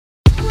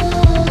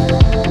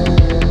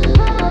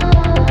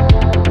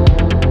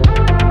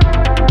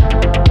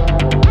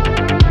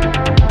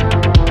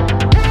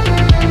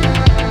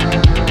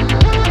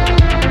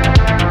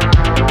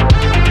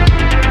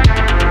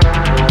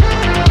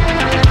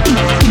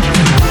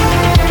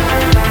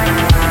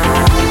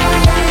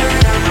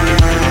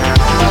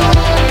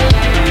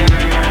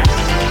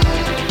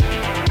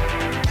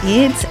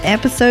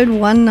episode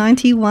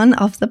 191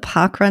 of the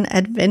Parkrun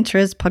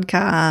Adventurers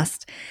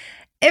podcast.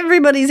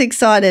 Everybody's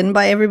excited, and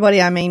by everybody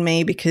I mean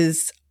me,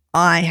 because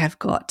I have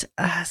got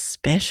a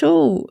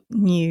special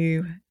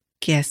new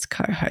guest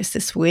co-host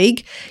this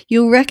week.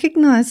 You'll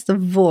recognize the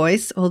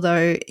voice,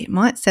 although it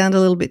might sound a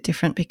little bit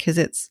different because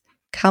it's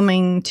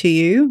coming to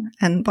you,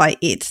 and by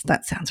it,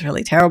 that sounds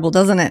really terrible,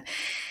 doesn't it?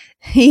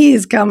 He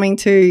is coming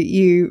to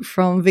you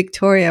from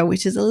Victoria,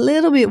 which is a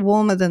little bit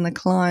warmer than the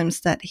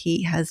climes that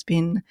he has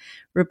been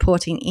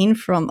reporting in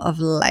from of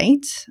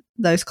late,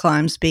 those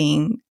climes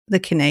being the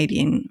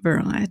Canadian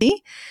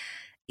variety.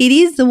 It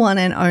is the one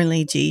and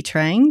only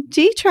G-Train.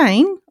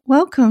 G-Train,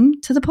 welcome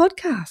to the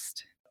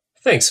podcast.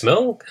 Thanks,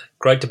 Mel.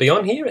 Great to be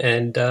on here,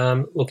 and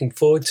looking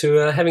forward to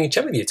having a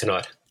chat with you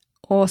tonight.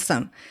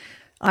 Awesome.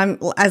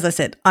 As I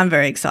said, I'm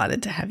very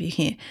excited to have you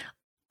here.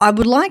 I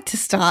would like to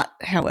start,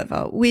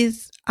 however,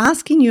 with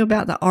asking you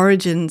about the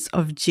origins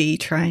of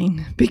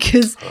G-Train,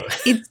 because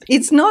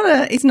it's not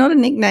a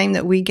nickname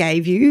that we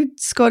gave you.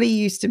 Scotty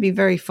used to be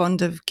very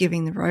fond of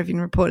giving the roving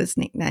reporters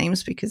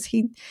nicknames because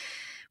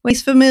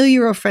he's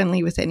familiar or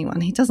friendly with anyone.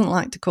 He doesn't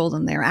like to call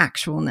them their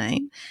actual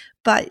name.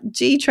 But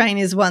G-Train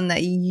is one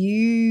that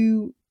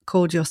you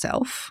called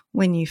yourself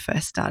when you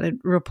first started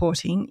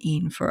reporting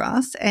in for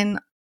us. And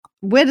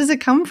where does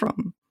it come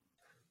from?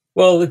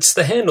 Well, it's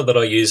the handle that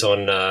I use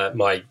on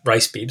my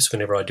race bibs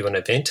whenever I do an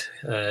event,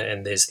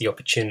 and there's the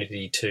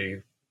opportunity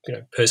to,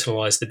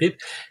 personalise the bib.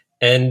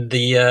 And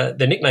the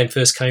nickname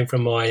first came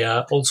from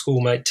my old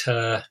school mate,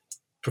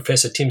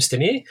 Professor Tim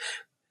Stanier,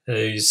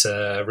 who's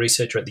a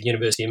researcher at the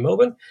University of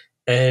Melbourne,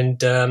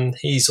 and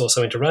he's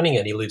also into running,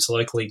 and he lives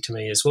locally to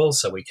me as well,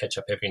 so we catch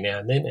up every now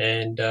and then.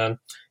 And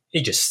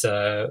he just,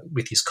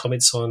 with his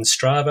comments on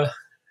Strava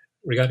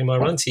regarding my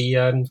runs, he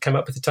came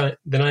up with the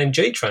name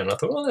G-Train. I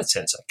thought, well, that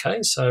sounds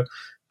okay. So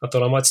I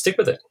thought I might stick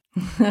with it.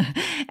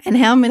 And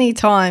how many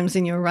times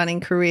in your running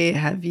career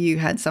have you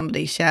had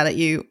somebody shout at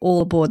you,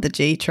 all aboard the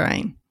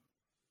G-Train?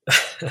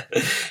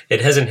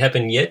 It hasn't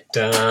happened yet,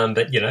 but,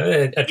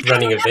 at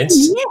running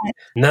events.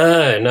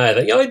 No.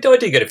 I do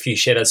get a few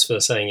shout-outs for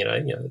saying,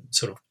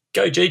 sort of,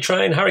 go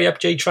G-Train, hurry up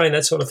G-Train,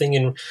 that sort of thing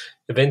in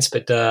events.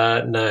 But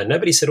no,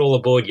 nobody said all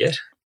aboard yet.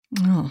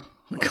 Oh.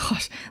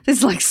 Gosh,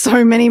 there's like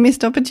so many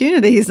missed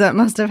opportunities that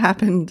must have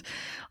happened.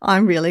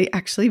 I'm really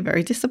actually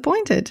very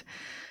disappointed.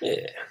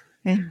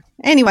 Yeah.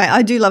 Anyway,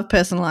 I do love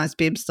personalised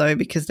bibs though,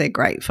 because they're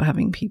great for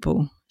having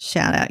people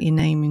shout out your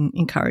name and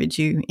encourage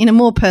you in a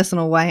more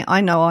personal way. I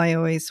know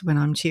when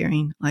I'm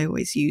cheering, I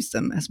always use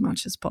them as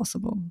much as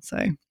possible.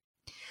 So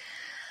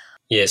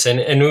yes, and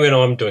when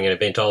I'm doing an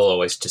event, I'll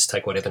always just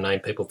take whatever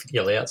name people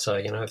yell out. So,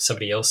 if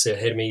somebody else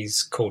ahead of me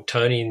is called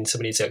Tony and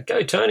somebody says,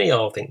 go Tony,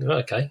 I'll think,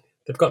 okay,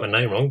 they've got my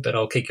name wrong, but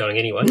I'll keep going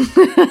anyway.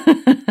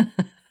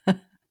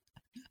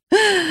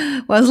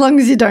 Well, as long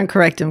as you don't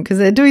correct them, because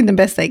they're doing the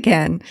best they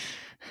can.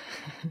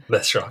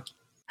 That's right.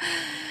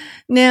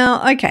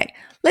 Now, okay,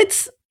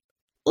 let's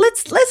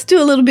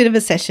do a little bit of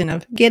a session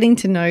of getting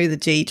to know the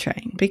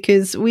G-Train,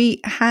 because we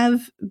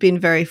have been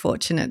very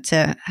fortunate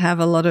to have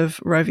a lot of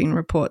roving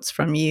reports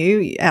from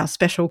you, our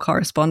special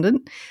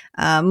correspondent,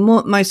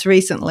 most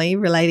recently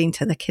relating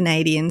to the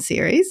Canadian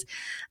series.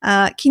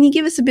 Can you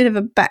give us a bit of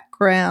a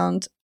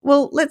background?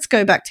 Well, let's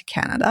go back to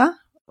Canada.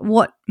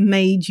 What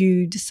made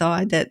you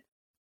decide that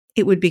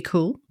it would be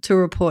cool to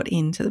report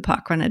into the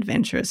Parkrun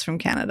Adventurers from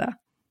Canada?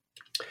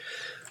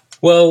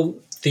 Well,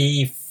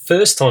 the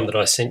first time that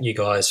I sent you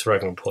guys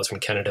roving reports from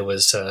Canada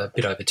was a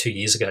bit over 2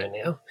 years ago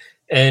now,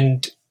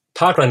 and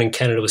Parkrun in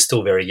Canada was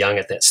still very young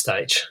at that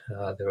stage.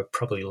 There were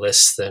probably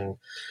less than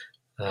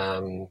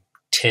 10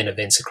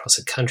 events across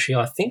the country,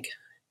 I think,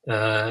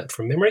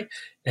 from memory,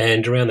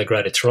 and around the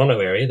Greater Toronto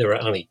area there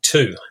were only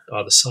 2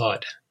 either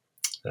side.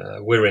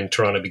 We're in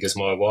Toronto because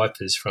my wife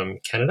is from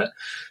Canada,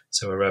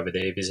 so we're over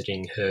there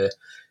visiting her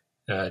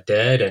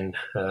dad and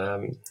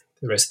the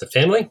rest of the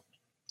family.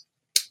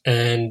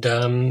 And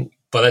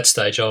by that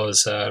stage, I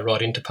was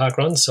right into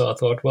parkruns, so I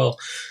thought, well,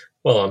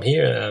 while I'm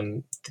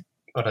here,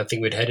 I don't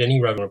think we'd had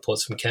any roving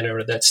reports from Canada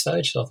at that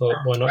stage, so I thought,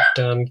 why not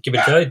give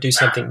it a go, do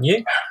something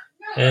new,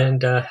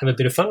 and have a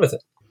bit of fun with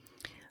it.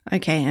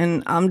 Okay,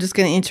 and I'm just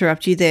going to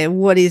interrupt you there.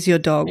 What is your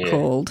dog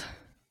called?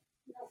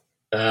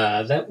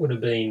 That would have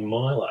been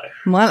Milo.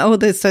 Milo. Oh,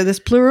 there's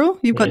plural?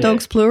 You've got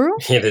dogs plural?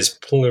 Yeah, there's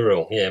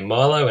plural. Yeah,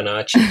 Milo and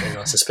Archie. And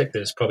I suspect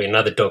there's probably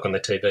another dog on the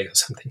TV or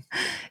something.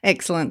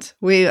 Excellent.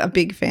 We are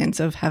big fans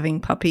of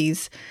having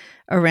puppies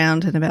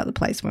around and about the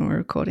place when we're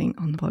recording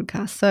on the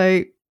podcast.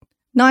 So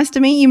nice to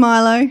meet you,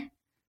 Milo.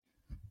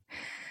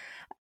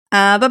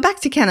 But back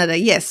to Canada,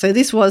 yes. So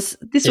this was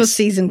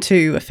season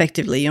 2,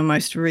 effectively, your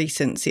most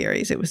recent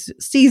series. It was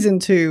season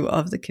 2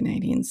 of the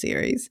Canadian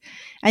series.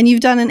 And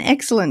you've done an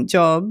excellent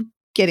job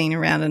getting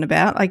around and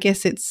about. I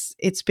guess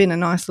it's been a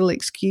nice little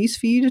excuse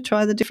for you to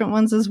try the different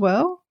ones as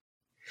well.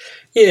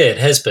 Yeah, it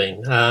has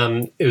been.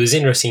 It was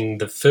interesting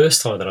the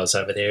first time that I was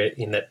over there,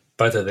 in that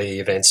both of the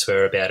events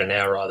were about an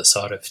hour either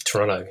side of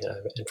Toronto,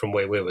 and from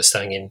where we were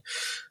staying in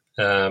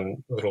a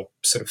little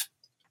sort of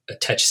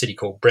attached city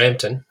called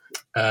Brampton.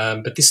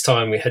 But this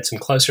time we had some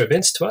closer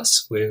events to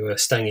us. We were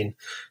staying in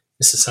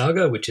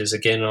Mississauga, which is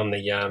again on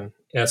the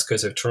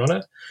outskirts of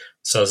Toronto.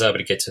 So I was able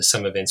to get to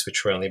some events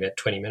which were only about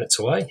 20 minutes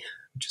away,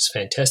 which is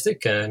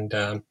fantastic. And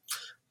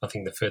I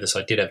think the furthest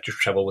I did have to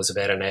travel was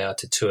about an hour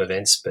to 2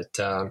 events, but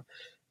I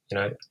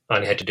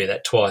only had to do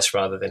that twice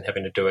rather than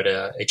having to do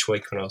it each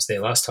week when I was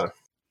there last time.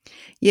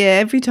 Yeah,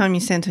 every time you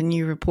sent a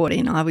new report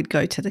in, I would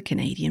go to the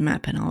Canadian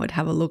map and I would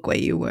have a look where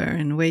you were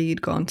and where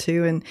you'd gone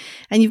to. And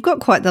you've got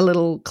quite the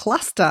little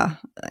cluster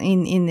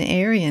in the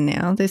area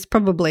now. There's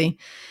probably,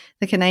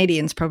 the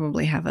Canadians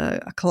probably have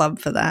a club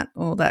for that,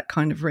 or that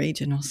kind of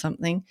region or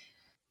something.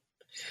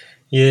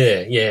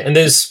 Yeah. And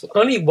there's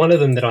only one of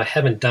them that I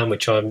haven't done,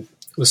 which I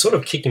was sort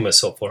of kicking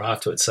myself for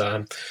afterwards.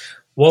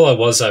 While I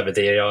was over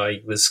there,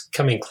 I was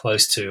coming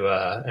close to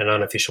an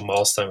unofficial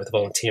milestone with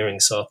volunteering,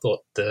 so I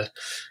thought the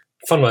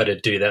fun way to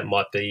do that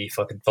might be if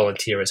I could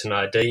volunteer as an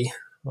AD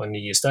on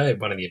New Year's Day at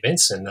one of the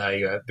events, and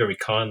they very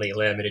kindly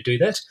allowed me to do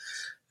that.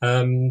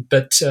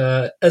 But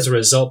as a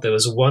result, there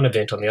was one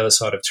event on the other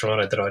side of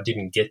Toronto that I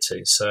didn't get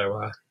to.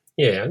 So,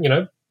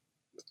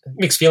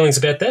 mixed feelings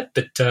about that,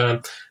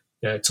 but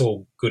it's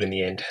all good in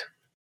the end.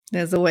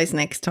 There's always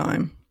next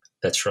time.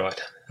 That's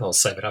right. I'll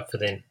save it up for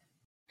then.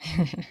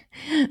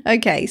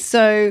 Okay,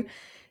 so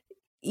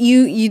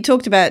you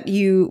talked about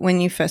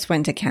when you first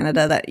went to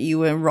Canada that you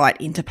were right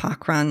into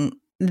parkrun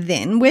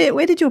then.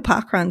 Where did your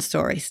parkrun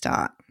story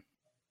start?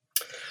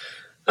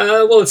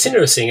 Well, it's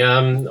interesting.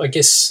 I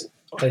guess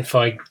if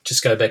I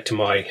just go back to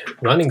my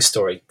running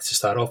story to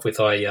start off with,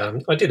 I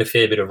did a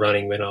fair bit of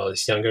running when I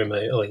was younger in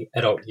my early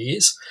adult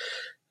years,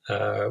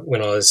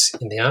 when I was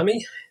in the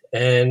army,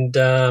 and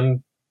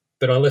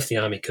but I left the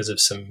army because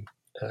of some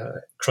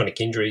chronic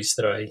injuries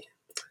that I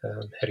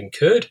had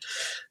incurred.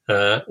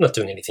 Not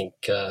doing anything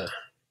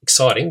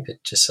exciting,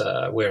 but just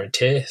wear and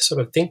tear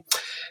sort of thing.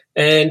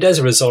 And as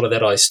a result of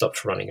that, I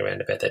stopped running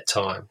around about that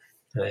time.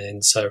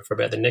 And so for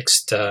about the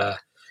next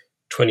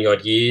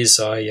 20-odd years,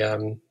 I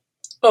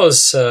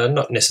was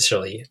not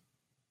necessarily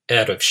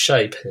out of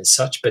shape as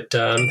such, but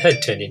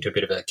had turned into a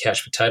bit of a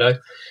couch potato.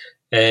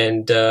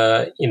 And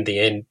in the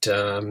end,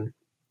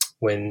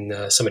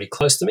 when somebody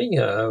close to me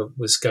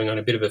was going on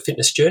a bit of a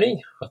fitness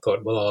journey, I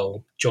thought, well,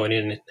 I'll join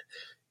in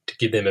to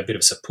give them a bit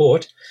of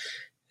support.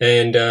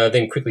 And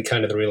then quickly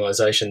came to the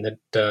realisation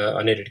that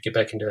I needed to get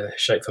back into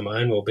shape for my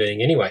own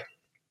well-being anyway.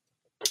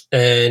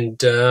 And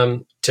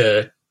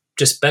to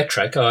just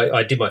backtrack,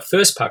 I did my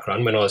first park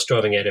run when I was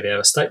driving out of our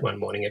estate one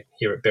morning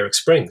here at Berwick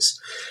Springs,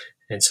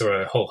 and saw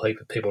a whole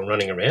heap of people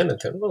running around and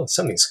thought, well,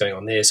 something's going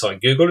on there. So I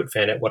Googled it,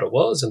 found out what it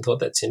was, and thought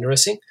that's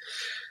interesting.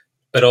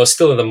 But I was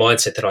still in the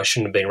mindset that I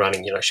shouldn't have been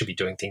running. I should be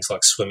doing things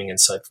like swimming and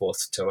so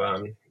forth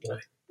to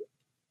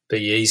be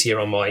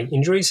easier on my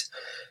injuries.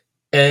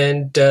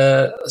 And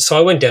so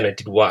I went down and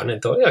did one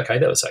and thought, okay,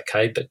 that was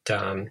okay, but,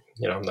 I'm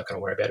not going to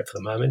worry about it for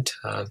the moment.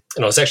 And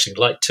I was actually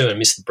late too and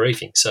missed the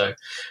briefing, so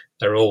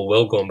they were all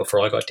well gone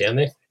before I got down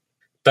there.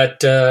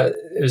 But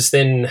it was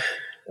then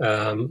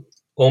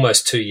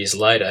almost 2 years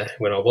later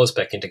when I was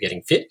back into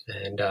getting fit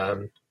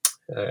and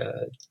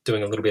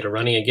doing a little bit of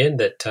running again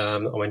that I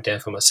went down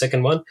for my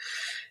second one.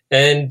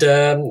 And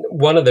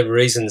one of the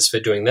reasons for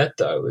doing that,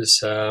 though,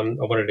 was I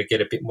wanted to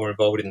get a bit more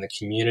involved in the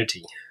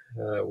community.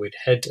 We'd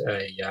had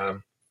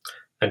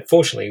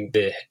unfortunately,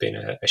 there had been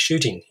a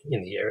shooting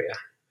in the area.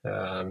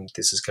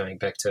 This is going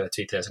back to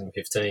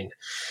 2015.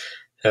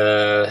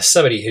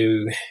 Somebody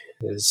who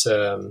has,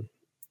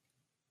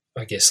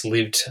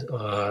 lived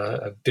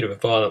a bit of a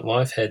violent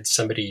life, had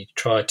somebody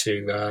try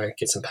to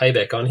get some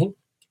payback on him.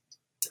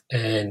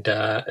 And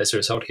as a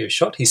result, he was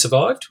shot. He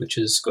survived, which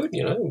is good.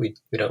 We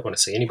don't want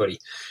to see anybody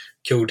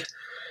killed.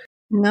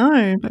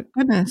 No, but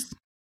goodness,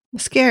 a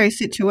scary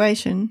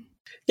situation.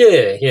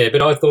 Yeah,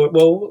 but I thought,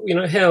 well,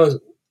 how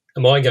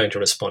am I going to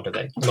respond to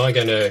that? Am I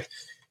going to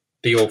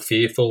be all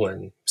fearful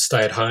and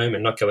stay at home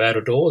and not go out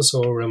of doors,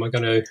 or am I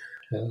going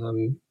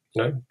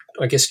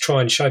to,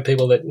 try and show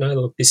people that, no,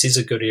 look, this is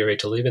a good area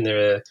to live in.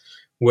 There are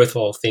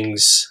worthwhile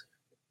things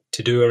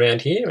to do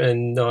around here.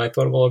 And I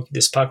thought, well, I'll give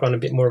this park run a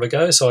bit more of a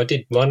go. So I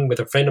did one with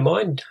a friend of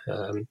mine,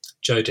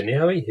 Joe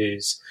Denawi,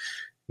 who's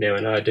now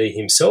an RD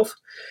himself.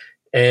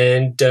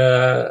 And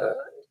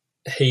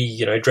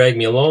he, dragged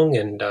me along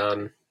and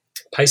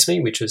paced me,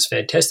 which was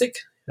fantastic.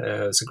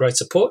 It was a great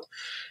support.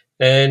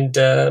 And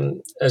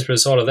as a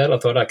result of that, I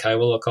thought, okay,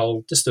 well, look,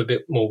 I'll just do a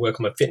bit more work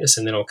on my fitness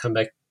and then I'll come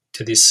back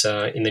to this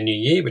in the new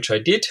year, which I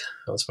did.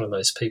 I was one of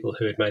those people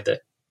who had made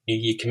that New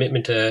Year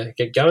commitment to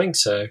get going.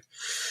 So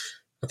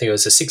I think it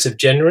was the 6th of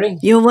January.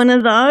 You're one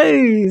of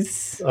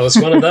those. I was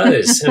one of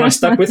those, and I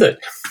stuck with it.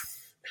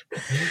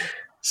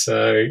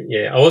 So,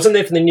 yeah, I wasn't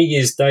there for the New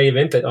Year's Day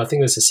event, but I think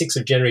it was the 6th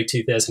of January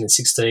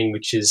 2016,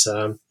 which is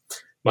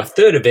my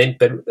third event,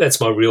 but that's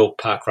my real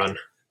parkrun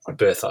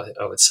birth,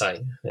 I would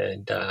say.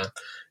 And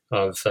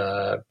I've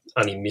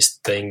only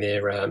missed being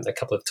there a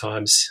couple of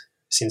times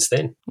since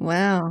then.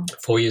 Wow.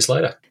 4 years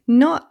later.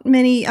 Not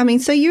many. I mean,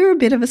 so you're a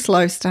bit of a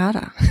slow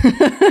starter.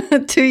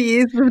 2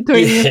 years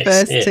between your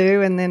first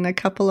two and then a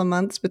couple of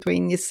months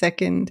between your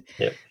second,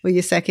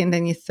 your second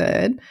and your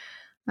third.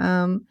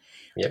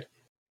 Yep.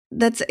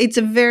 It's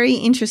a very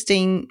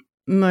interesting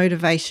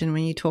motivation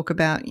when you talk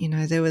about,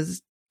 there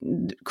was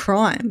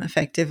crime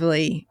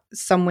effectively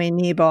somewhere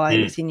nearby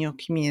within your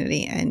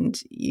community, and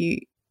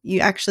you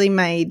actually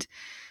made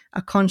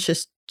a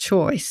conscious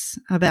choice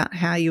about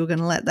how you were going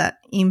to let that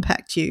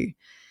impact you,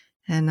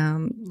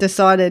 and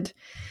decided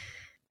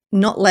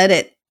not let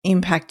it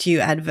impact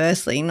you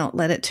adversely, not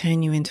let it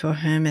turn you into a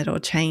hermit or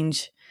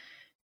change,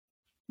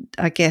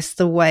 I guess,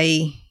 the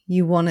way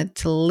you wanted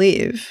to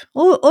live.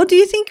 Or do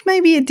you think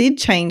maybe it did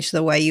change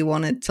the way you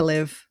wanted to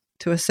live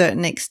to a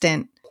certain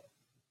extent?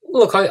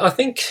 Look, I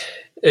think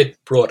it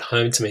brought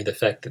home to me the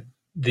fact that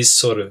this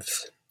sort of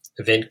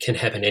event can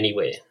happen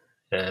anywhere.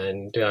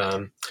 And,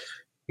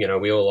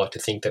 we all like to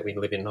think that we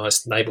live in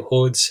nice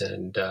neighbourhoods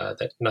and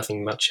that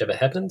nothing much ever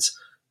happens.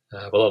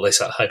 Well, at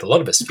least I hope a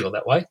lot of us feel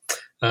that way.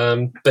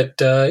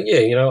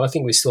 I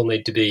think we still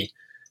need to be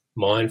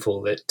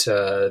mindful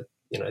that,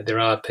 there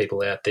are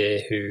people out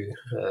there who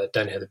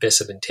don't have the best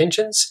of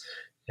intentions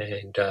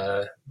and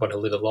want to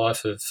live a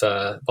life of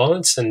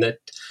violence, and that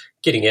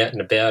getting out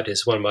and about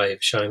is one way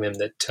of showing them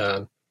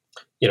that,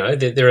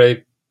 there are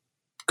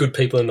good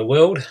people in the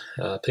world,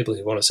 people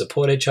who want to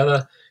support each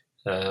other,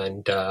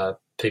 and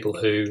people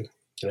who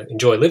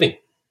enjoy living.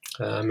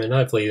 And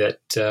hopefully that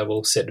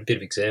will set a bit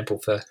of example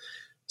for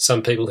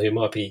some people who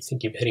might be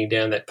thinking of heading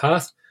down that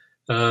path.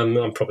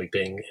 I'm probably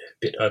being a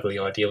bit overly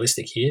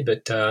idealistic here,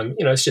 but,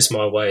 it's just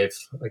my way of,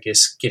 I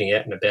guess, getting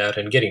out and about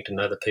and getting to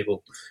know the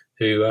people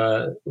who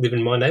live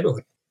in my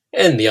neighbourhood.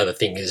 And the other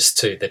thing is,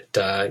 too, that,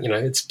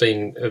 it's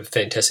been a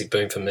fantastic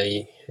boon for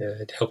me,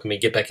 helping me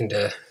get back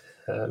into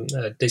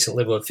a decent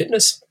level of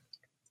fitness,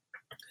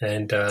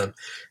 and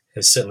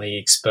has certainly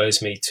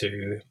exposed me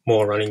to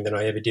more running than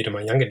I ever did in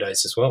my younger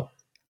days as well.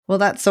 Well,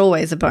 that's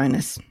always a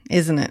bonus,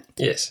 isn't it?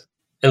 Yes.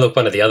 And look,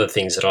 one of the other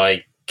things that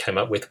I came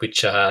up with,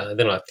 which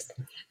then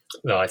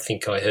I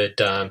think I heard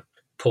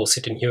Paul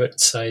Sitton-Hewitt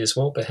say as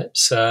well,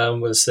 perhaps,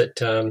 was that,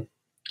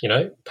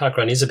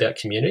 parkrun is about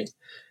community,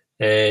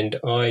 and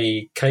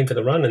I came for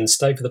the run and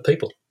stayed for the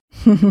people.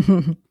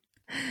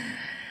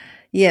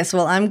 Yes,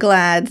 well, I'm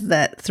glad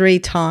that 3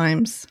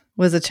 times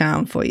was a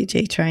charm for you,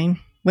 G-Train.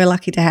 We're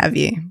lucky to have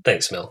you.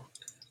 Thanks, Mel.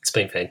 It's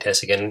been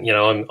fantastic, and,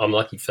 I'm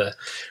lucky for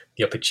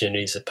the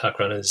opportunities that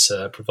parkrun has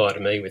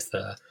provided me with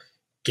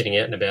getting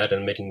out and about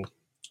and meeting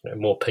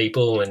more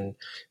people and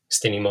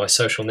extending my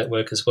social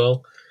network as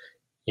well,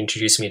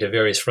 introducing me to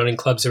various running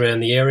clubs around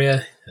the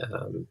area,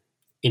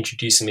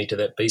 introducing me to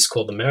that beast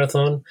called the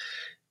marathon,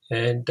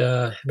 and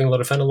having a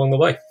lot of fun along the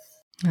way.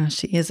 Oh,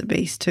 she is a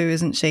beast too,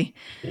 isn't she?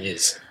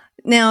 Yes.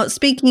 Now,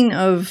 speaking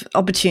of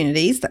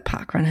opportunities that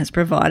parkrun has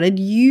provided,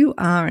 you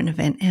are an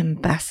event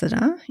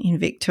ambassador in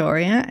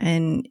Victoria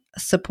and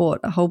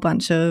support a whole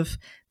bunch of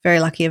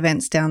very lucky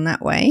events down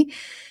that way.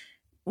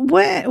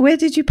 Where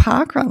did you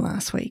parkrun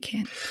last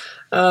weekend?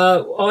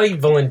 I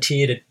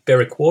volunteered at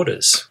Berwick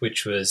Waters,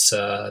 which was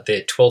their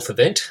 12th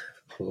event.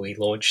 We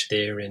launched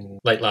there in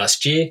late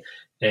last year,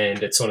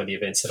 and it's one of the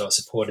events that I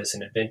support as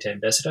an event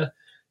ambassador.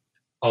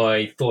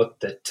 I thought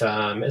that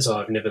as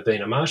I've never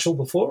been a marshal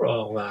before,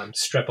 I'll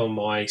strap on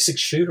my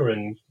 6-shooter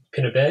and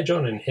pin a badge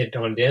on and head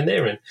on down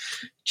there and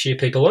cheer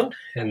people on,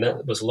 and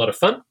that was a lot of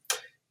fun.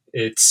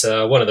 It's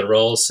one of the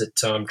roles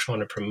that I'm trying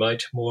to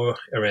promote more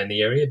around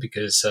the area,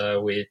 because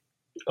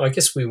I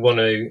guess we want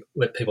to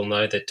let people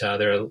know that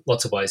there are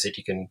lots of ways that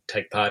you can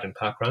take part in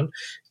parkrun.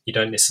 You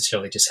don't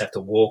necessarily just have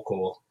to walk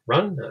or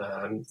run.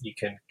 You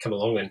can come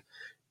along and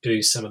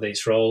do some of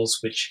these roles,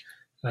 which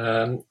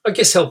I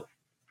guess help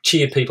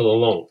cheer people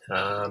along,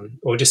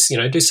 or just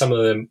do some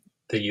of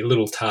the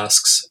little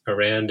tasks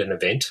around an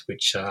event,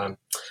 which are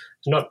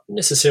not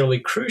necessarily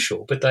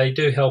crucial, but they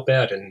do help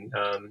out in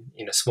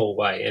a small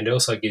way, and it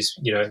also gives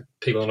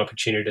people an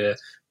opportunity to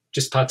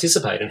just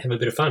participate and have a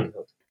bit of fun.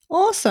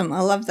 Awesome.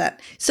 I love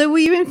that. So were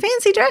you in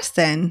fancy dress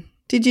then?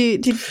 Did you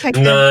take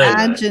a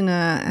badge and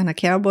a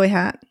cowboy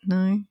hat?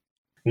 No?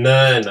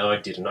 No, I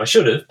didn't. I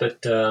should have,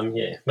 but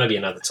maybe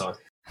another time.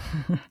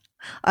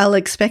 I'll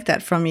expect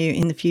that from you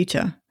in the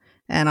future,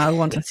 and I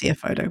want to see a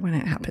photo when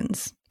it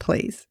happens,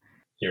 please.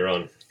 You're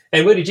on.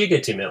 And where did you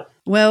get to, Mel?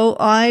 Well,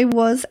 I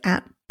was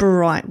at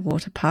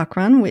Brightwater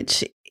Parkrun,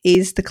 which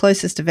is the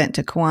closest event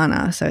to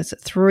Kawana. So it's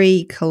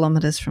 3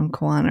 kilometres from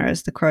Kawana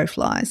as the crow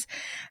flies.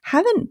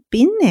 Haven't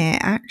been there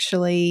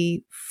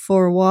actually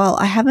for a while.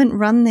 I haven't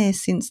run there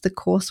since the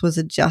course was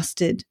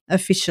adjusted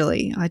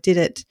officially. I did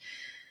it,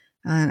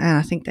 and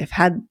I think they've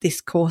had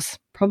this course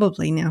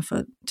probably now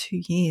for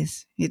 2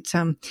 years. It's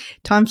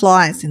time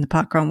flies in the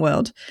parkrun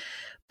world.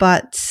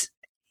 But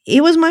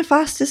it was my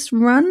fastest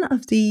run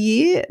of the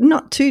year.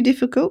 Not too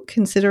difficult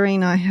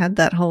considering I had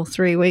that whole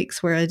 3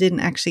 weeks where I didn't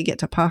actually get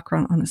to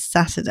parkrun on a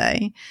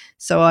Saturday.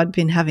 So I'd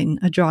been having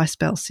a dry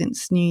spell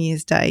since New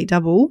Year's Day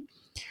double.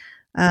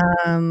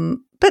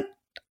 But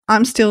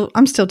I'm still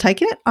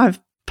taking it. I've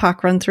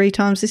parkrun 3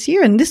 times this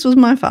year, and this was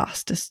my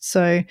fastest.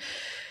 So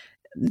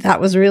that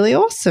was really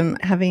awesome,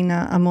 having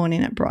a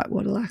morning at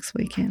Brightwater last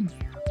weekend.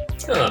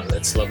 Oh,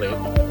 that's lovely.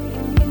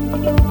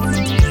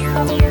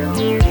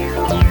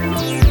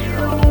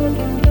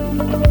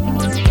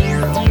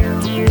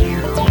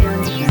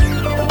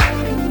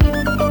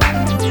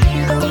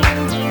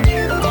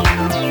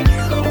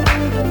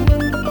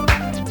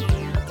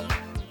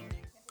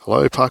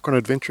 Parkrun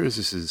Adventurers.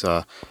 This is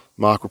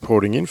Mark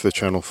reporting in for the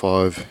Channel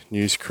 5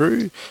 news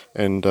crew,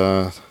 and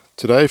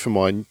today for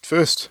my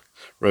first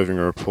roving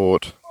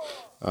report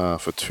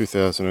for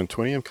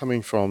 2020, I'm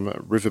coming from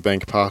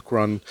Riverbank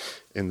Parkrun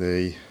in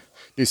the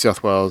New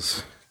South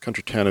Wales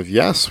country town of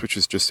Yass, which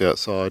is just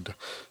outside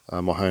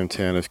my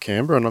hometown of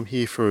Canberra, and I'm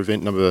here for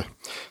event number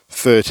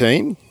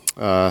 13.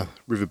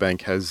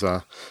 Riverbank has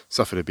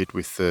suffered a bit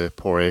with the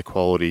poor air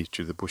quality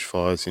due to the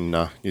bushfires in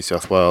New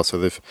South Wales, so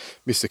they've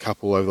missed a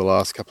couple over the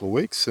last couple of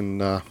weeks,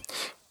 and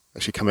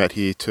actually come out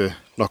here to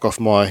knock off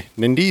my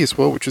Nindy as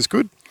well, which is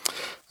good.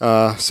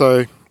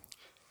 So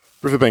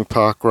Riverbank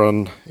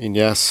Parkrun in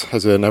Yass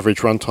has an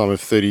average run time of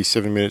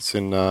 37 minutes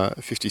and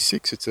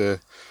 56. It's a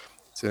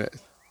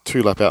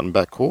 2-lap out and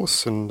back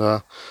course, and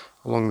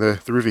along the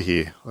river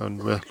here,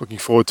 and we're looking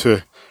forward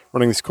to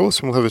running this course,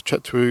 and we'll have a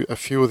chat to a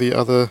few of the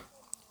other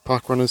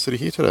park runners that are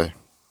here today.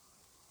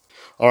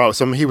 Alright,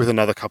 so I'm here with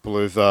another couple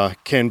of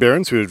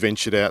Canberrans who had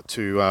ventured out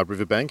to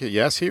Riverbank at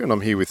Yass here, and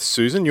I'm here with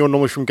Susan. You're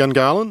normally from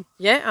Gungahlin?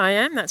 Yeah, I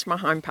am. That's my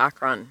home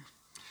park run.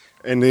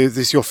 And is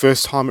this your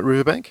first time at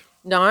Riverbank?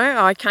 No,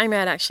 I came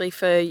out actually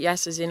for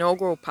Yass's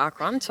inaugural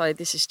park run, so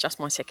this is just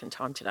my second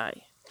time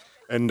today.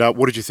 And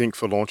what did you think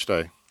for launch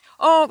day?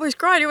 Oh, it was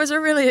great. It was a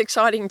really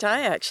exciting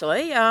day,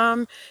 actually.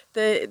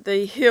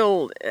 The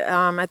hill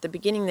at the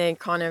beginning there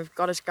kind of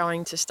got us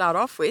going to start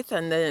off with,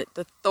 and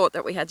the thought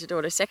that we had to do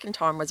it a second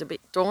time was a bit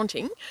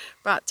daunting,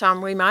 but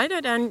we made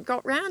it and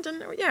got round,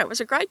 and yeah, it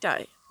was a great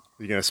day.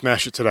 You're going to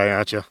smash it today,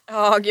 aren't you?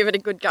 Oh, I'll give it a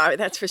good go,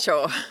 that's for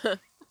sure.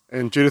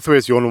 And Judith,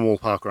 where's your normal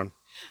park run?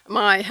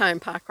 My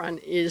home park run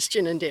is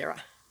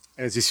Ginninderra.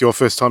 And is this your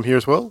first time here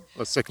as well,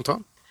 or second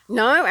time?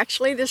 No,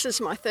 actually this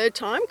is my third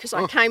time because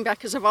I came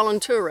back as a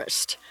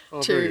volunteerist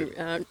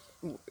to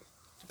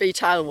be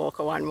tail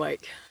walker 1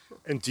 week.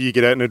 And do you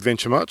get out and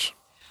adventure much?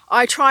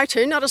 I try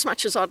to, not as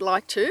much as I'd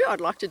like to.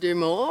 I'd like to do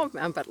more,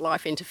 but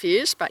life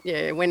interferes. But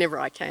yeah, whenever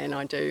I can,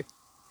 I do.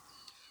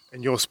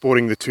 And you're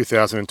sporting the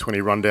 2020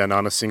 Rundown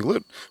Ana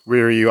singlet.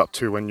 Where are you up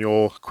to on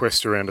your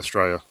quest around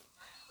Australia?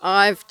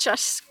 I've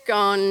just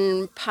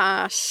gone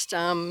past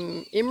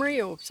Emery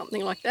or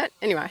something like that.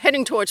 Anyway,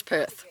 heading towards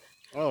Perth.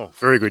 Oh,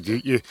 very good.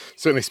 You're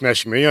certainly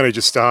smashing me. I only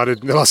just started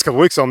in the last couple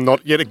of weeks. I'm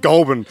not yet at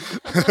Goulburn.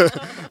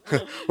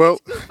 Well,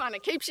 it's good fun.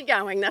 It keeps you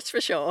going, that's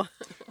for sure.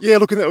 Yeah,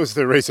 look, and that was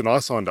the reason I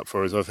signed up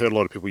for it. Is I've heard a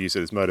lot of people use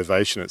it as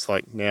motivation. It's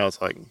like now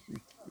it's like,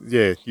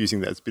 yeah, using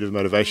that as a bit of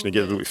motivation to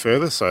get a little bit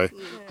further. So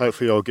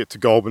hopefully I'll get to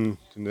Goulburn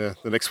in the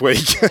next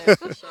week. Yeah,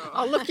 for sure.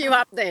 I'll look you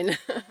up then.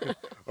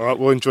 All right,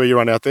 well, enjoy your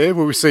run out there.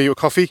 Will we see you at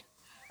coffee?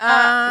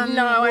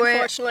 No,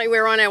 unfortunately,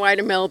 we're on our way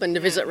to Melbourne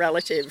to visit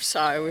relatives,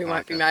 so we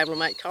won't be able to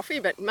make coffee,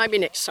 but maybe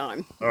next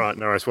time. All right,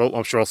 no worries. Well,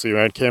 I'm sure I'll see you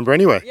around Canberra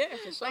anyway. Yeah,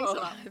 for sure. Thanks a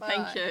lot.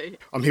 Thank you.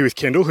 I'm here with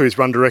Kendall, who's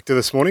run director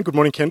this morning. Good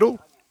morning, Kendall.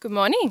 Good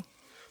morning.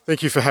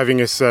 Thank you for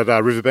having us at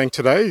Riverbank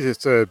today.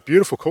 It's a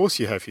beautiful course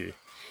you have here.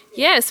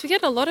 Yes, we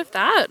get a lot of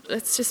that.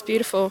 It's just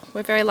beautiful.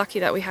 We're very lucky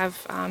that we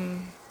have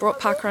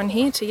brought parkrun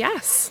here to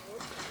Yass.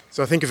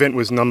 So I think event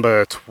was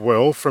number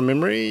 12 from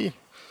memory,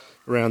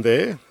 around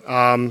there.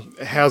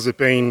 How's it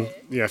been,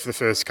 for the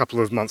first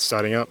couple of months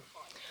starting up?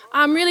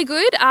 Really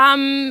good.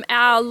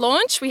 Our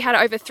launch, we had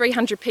over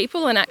 300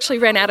 people and actually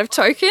ran out of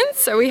tokens,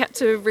 so we had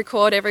to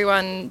record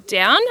everyone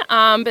down.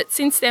 But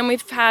since then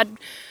we've had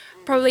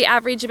probably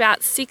average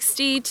about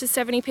 60 to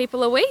 70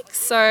 people a week.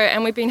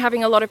 And we've been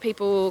having a lot of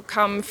people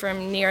come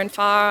from near and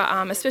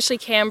far, especially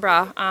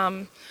Canberra.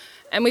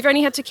 And we've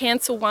only had to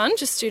cancel one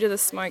just due to the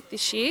smoke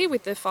this year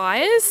with the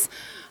fires.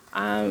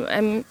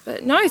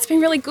 But no, it's been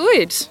really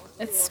good.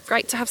 It's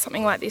great to have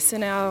something like this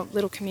in our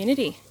little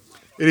community.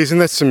 It is,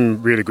 and that's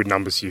some really good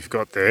numbers you've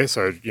got there.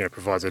 So,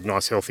 provides a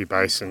nice healthy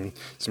base, and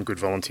some good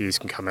volunteers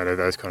can come out of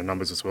those kind of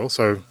numbers as well.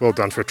 So well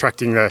done for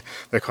attracting that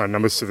kind of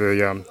numbers to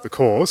the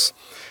course.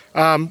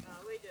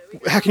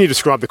 How can you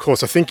describe the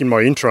course? I think in my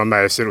intro I may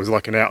have said it was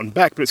like an out and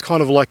back, but it's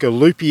kind of like a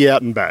loopy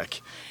out and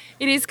back.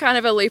 It is kind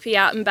of a loopy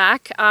out and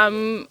back.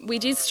 We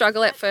did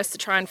struggle at first to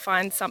try and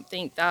find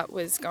something that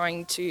was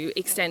going to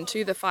extend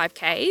to the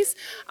 5Ks,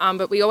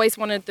 but we always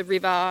wanted the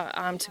river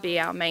to be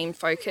our main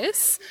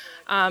focus.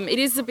 It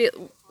is a bit,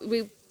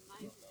 we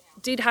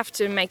did have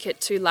to make it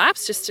 2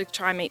 laps just to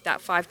try and meet that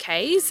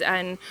 5Ks,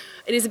 and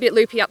it is a bit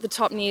loopy up the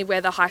top near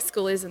where the high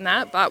school is and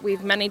that, but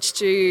we've managed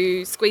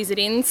to squeeze it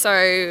in, so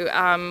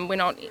we're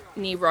not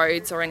near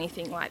roads or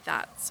anything like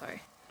that. So.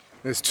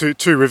 There's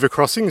two river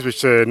crossings,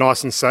 which are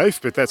nice and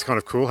safe, but that's kind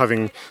of cool,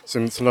 having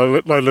some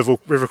low-level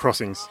river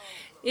crossings.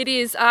 It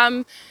is.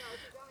 I'm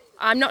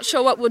not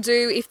sure what we'll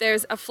do if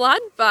there's a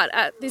flood, but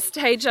at this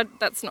stage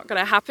that's not going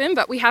to happen.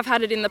 But we have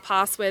had it in the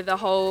past where the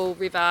whole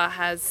river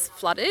has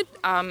flooded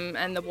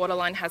and the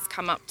waterline has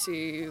come up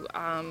to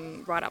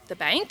right up the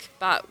bank.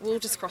 But we'll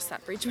just cross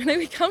that bridge whenever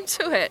we come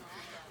to it.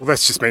 Well, that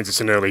just means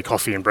it's an early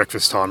coffee and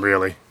breakfast time,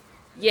 really.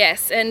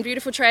 Yes, and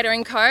Beautiful Trader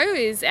 & Co.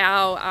 is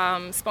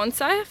our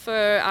sponsor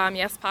for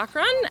Yass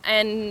Parkrun,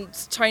 and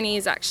Tony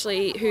is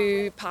actually,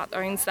 who part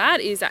owns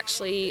that, is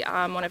actually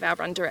one of our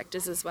run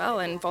directors as well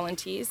and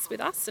volunteers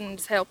with us and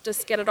has helped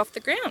us get it off the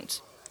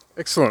ground.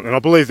 Excellent. And I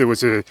believe there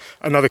was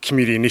another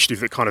community initiative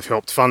that kind of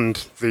helped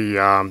fund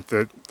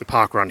the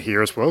park run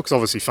here as well, because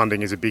obviously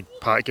funding is a big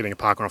part, getting a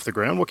park run off the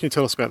ground. What can you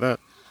tell us about that?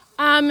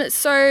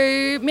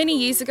 So many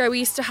years ago we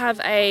used to have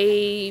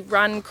a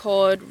run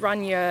called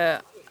Run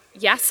Your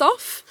Yass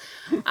Off.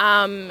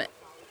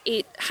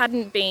 It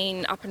hadn't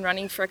been up and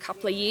running for a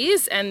couple of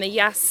years, and the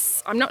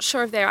Yass, I'm not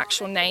sure of their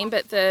actual name,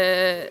 but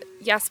the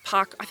Yass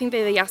Park, I think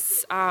they're the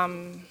Yass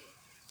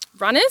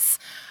runners,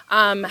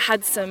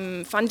 had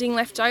some funding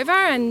left over,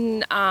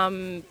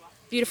 and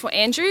beautiful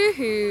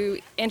Andrew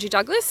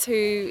Douglas, who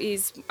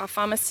is a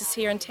pharmacist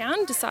here in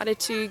town, decided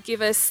to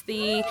give us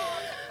the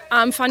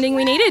funding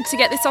we needed to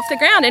get this off the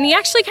ground, and he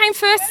actually came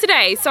first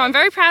today, so I'm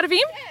very proud of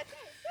him.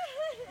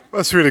 Well,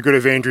 that's really good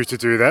of Andrew to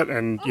do that,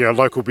 and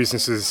local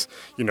businesses,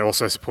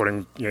 also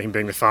supporting him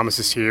being the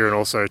pharmacist here, and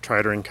also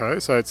Trader & Co.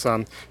 So it's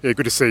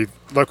good to see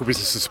local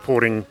businesses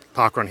supporting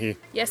parkrun here.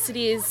 Yes, it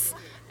is,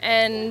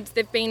 and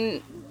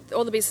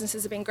all the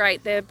businesses have been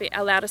great. They've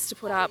allowed us to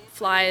put up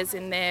flyers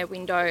in their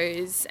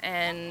windows,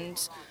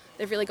 and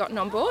they've really gotten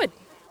on board.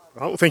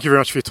 Right, well, thank you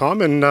very much for your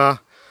time, and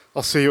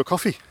I'll see you at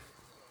coffee.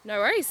 No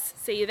worries.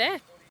 See you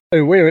there.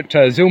 We're at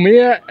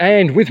Zillmere,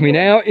 and with me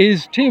now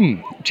is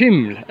Tim.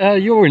 Tim,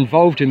 you're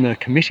involved in the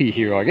committee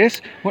here, I guess.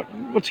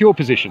 What's your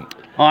position?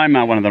 I'm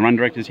one of the run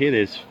directors here.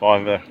 There's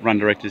 5 run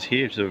directors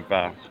here who've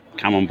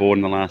come on board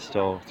in the last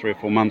 3 or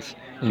 4 months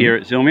here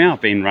at Zillmere. I've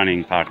been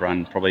running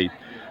parkrun probably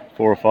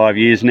 4 or 5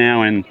 years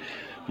now, and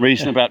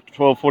recently, about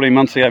 12, 14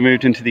 months ago, I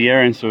moved into the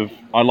area, and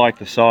I like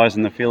the size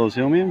and the feel of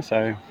Zillmere,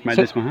 so made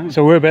this my home.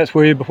 So whereabouts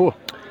were you before?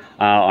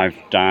 I've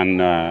done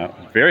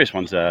various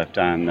ones. I've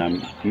done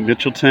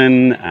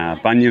Mitchelton,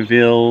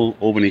 Bunyaville,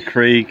 Albany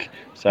Creek.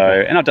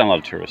 And I've done a lot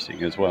of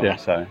touristing as well. Yeah.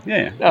 So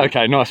yeah.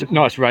 Okay,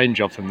 nice range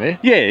of them there.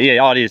 Yeah,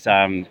 it is.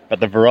 But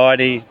the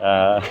variety,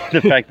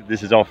 the fact that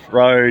this is off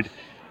road,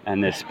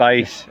 and there's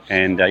space,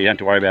 and you don't have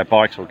to worry about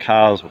bikes or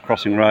cars or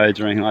crossing roads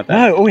or anything like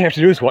that. No, all you have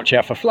to do is watch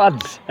out for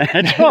floods.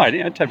 That's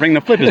right. To bring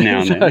the flippers now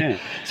and then.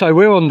 So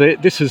we're on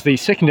this is the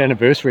 2nd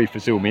anniversary for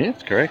Zillmere.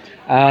 That's correct.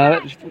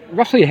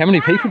 Roughly how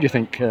many people do you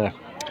think?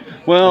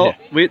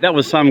 That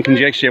was some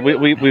conjecture.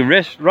 We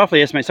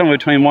roughly estimate somewhere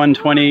between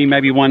 120,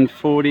 maybe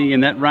 140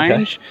 in that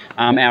range.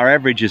 Okay. Our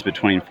average is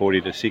between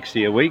 40 to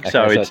 60 a week,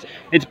 so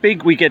it's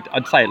big. We get,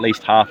 I'd say, at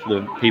least half of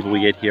the people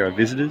we get here are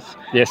visitors.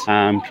 Yes.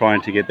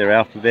 Trying to get their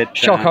alphabet.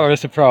 Shock, horror,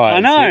 surprise. I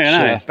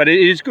know. But it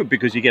is good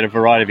because you get a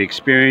variety of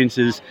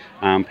experiences.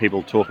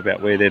 People talk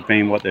about where they've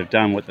been, what they've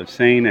done, what they've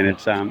seen, and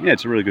it's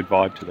a really good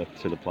vibe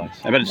to the place.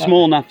 But it's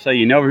small enough so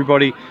you know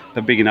everybody,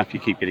 but big enough you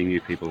keep getting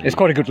new people here. It's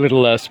quite a good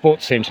little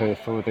sports centre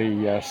for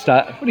the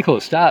start. What do you call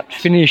it? Start,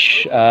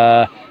 finish,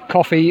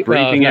 coffee.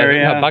 Briefing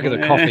area. No, bugger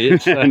the coffee.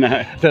 It's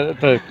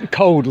the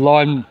cold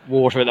lime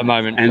water at the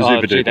moment. And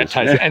super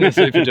dupers. And the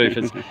super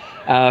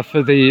dupers.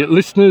 For the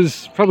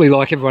listeners, probably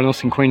like everyone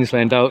else in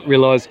Queensland, they'll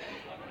realise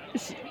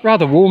it's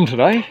rather warm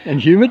today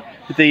and humid.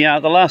 The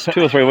last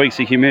 2 or 3 weeks,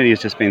 the humidity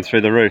has just been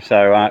through the roof.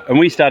 So, and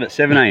we start at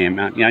 7 a.m.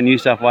 New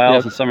South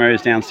Wales and some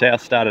areas down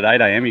south start at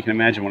 8 a.m. You can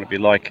imagine what it'd be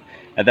like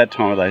at that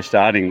time of day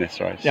starting this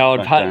race. Yeah,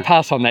 I'd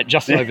pass on that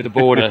just over the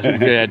border.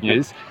 Bad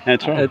news.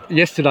 That's right.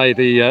 Yesterday,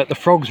 the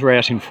frogs were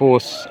out in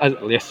force.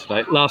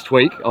 Last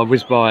week, I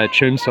was by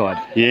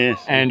Chermside.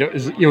 Yes. And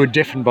you were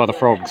deafened by the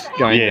frogs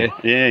going there.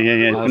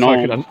 Yeah.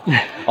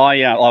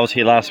 I was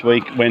here last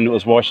week when it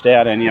was washed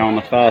out, and on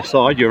the far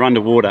side, you're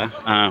underwater.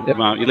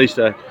 Well, at least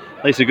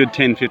a good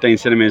 10, 15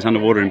 centimetres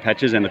underwater in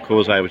patches, and the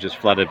causeway was just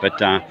flooded.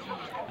 But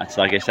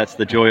I guess that's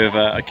the joy of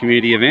a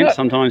community event. Yeah.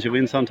 Sometimes you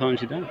win,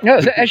 sometimes you don't. No,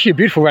 it's actually a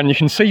beautiful run. You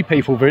can see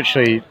people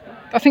virtually,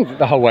 I think,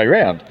 the whole way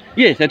around.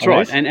 Yeah, that's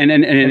right.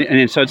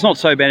 And so it's not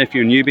so bad if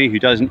you're a newbie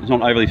who is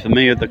not overly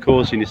familiar with the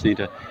course. You just need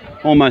to,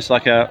 almost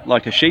like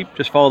a sheep,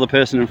 just follow the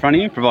person in front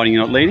of you, providing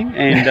you're not leading,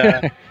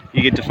 and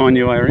you get to find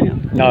your way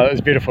around. No, it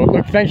was beautiful.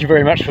 Look, thank you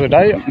very much for the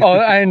day.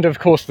 And of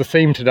course, the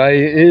theme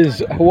today is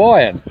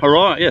Hawaiian.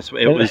 Hooray, yes.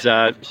 It was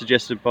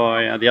suggested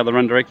by the other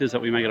run directors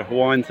that we make it a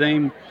Hawaiian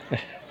theme.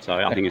 So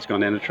I think it's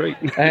gone down a treat.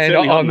 And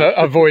I'm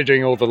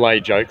avoiding all the lay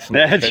jokes.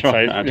 That's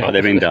right.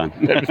 They've been done.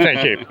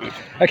 Thank you.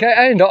 Okay,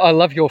 and I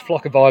love your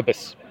flock of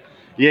ibis.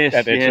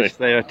 Yes,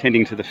 they are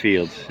tending to the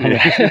fields.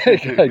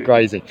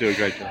 Grazing. Do a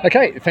great job.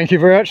 Okay, thank you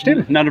very much,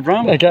 Tim. Not a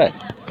problem. Okay.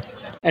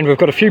 And we've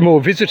got a few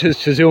more visitors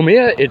to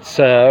Zillmere. It's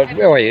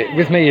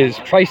with me is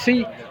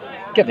Tracy.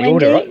 Get the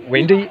order right.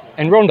 Wendy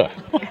and Rhonda.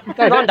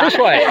 No, this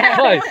way.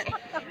 Close.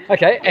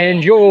 Okay,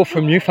 and you're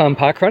from New Farm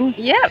Parkrun.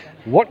 Yep.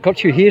 What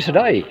got you here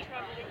today?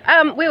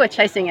 We were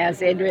chasing our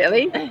Z,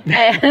 really.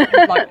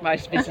 Like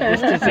most visitors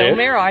to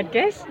Zillmere, I'd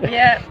guess.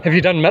 Yeah. Have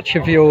you done much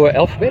of your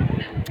alphabet?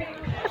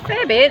 A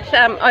fair bit.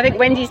 I think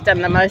Wendy's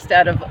done the most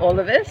out of all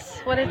of us.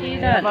 What have you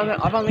done?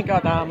 I've only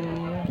got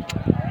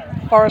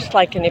Forest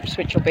Lake and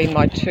Ipswich will be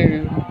my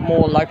 2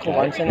 more local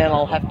ones, and then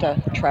I'll have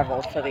to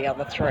travel for the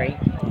other 3.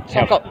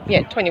 So I've got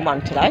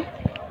 21 today.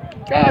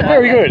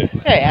 Very good.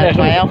 Yeah,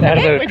 out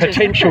of a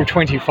potential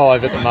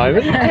 25 at the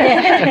moment.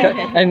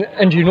 Okay.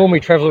 And do you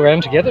normally travel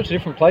around together to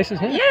different places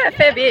now? Yeah, a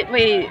fair bit.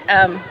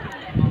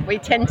 We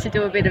tend to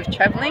do a bit of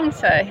travelling,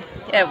 so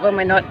when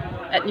we're not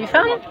at New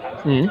Farm.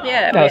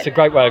 Yeah. No, it's a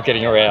great way of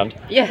getting around.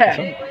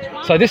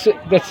 Yeah. So this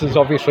is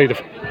obviously I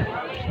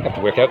have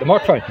to work out the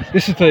microphone.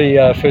 This is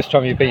the first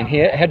time you've been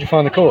here. How'd you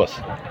find the course?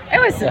 It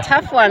was a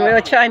tough one. We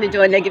were trying to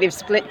do a negative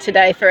split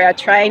today for our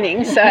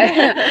training, so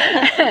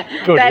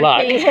Good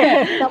luck.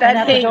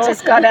 That heat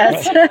just got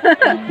us.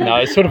 No,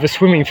 it's sort of a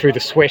swimming through the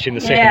sweat in the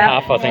second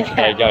half, I think,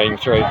 today going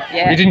through.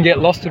 Yeah. You didn't get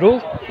lost at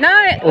all?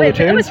 No,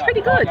 it was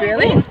pretty good,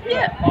 really.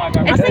 Yeah.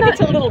 I think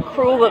it's a little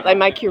cruel that they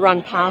make you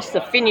run past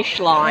the finish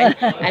line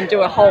and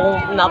do a whole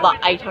another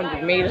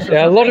 800 metres.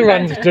 Yeah, a lot of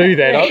runs do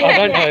that. I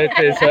don't know if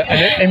there's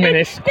an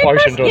M&S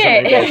quotient or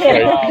something.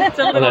 It's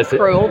a little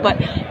cruel, but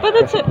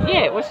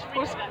it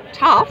was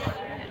tough.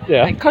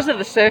 Yeah. Because of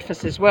the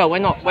surface as well.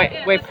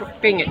 We're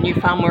being at New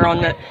Farm.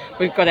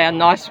 We've got our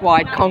nice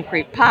wide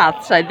concrete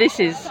path. So this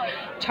is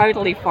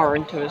totally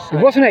foreign to us. It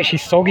wasn't actually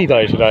soggy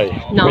though today.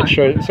 No. Which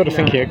you're sort of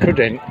thinking it could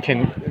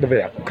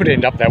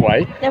end up that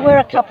way. There were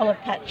a couple of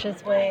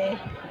patches where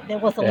there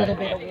was a little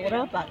bit of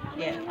water, but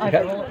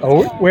overall.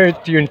 Oh, where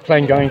do you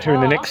plan going to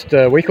in the next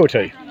week or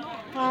two?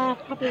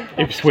 Probably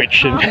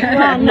Ipswich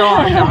and No.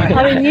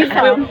 I mean, New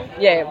Farm.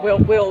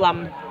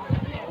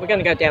 We're going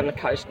to go down the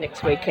coast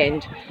next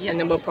weekend, and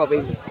then I've got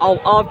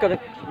to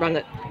run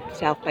at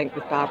South Bank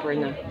with Barbara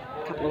in a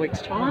couple of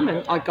weeks' time,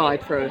 and I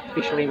guide for a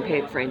visually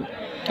impaired friend.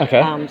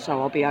 Okay. So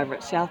I'll be over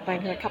at South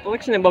Bank in a couple of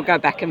weeks, and then we'll go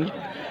back and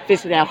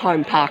visit our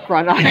home park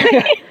run.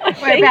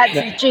 We're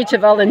about due to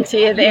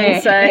volunteer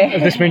then, so...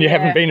 Does this mean you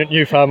haven't been at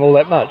New Farm all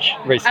that much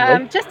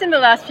recently? Just in the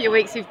last few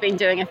weeks, we've been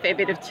doing a fair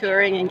bit of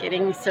touring and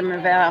getting some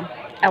of our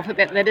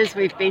alphabet letters.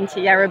 We've been to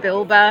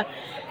Yarrabilba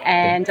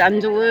and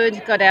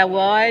Underwood, got our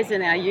Ys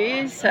and our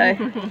Us, so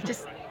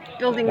just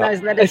building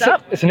those letters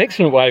up. It's an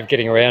excellent way of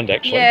getting around,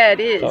 actually. Yeah, it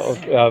is.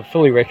 So,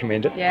 fully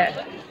recommend it.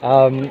 Yeah.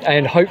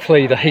 And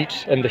hopefully the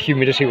heat and the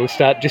humidity will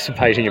start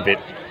dissipating a bit.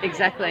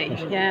 Exactly,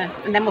 yeah.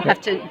 And then we'll have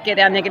to get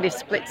our negative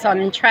splits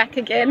on track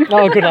again.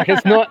 Oh, good luck.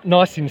 It's not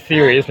nice in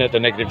theory, isn't it, the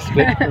negative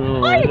split?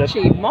 I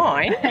achieved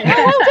mine.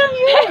 Well done,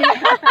 you.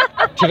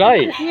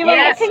 Today? You were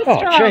looking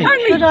strong.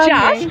 Only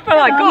just, but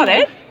I got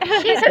it.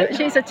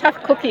 She's a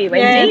tough cookie,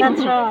 Wendy. Yeah,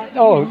 that's right.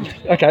 Oh,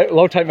 okay. Well,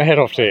 I'll take my hat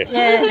off to you.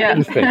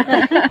 Yeah.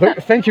 Look,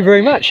 thank you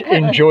very much.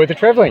 Enjoy the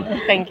travelling.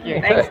 Thank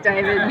you. Thanks,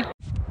 David.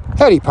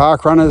 Howdy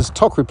park runners,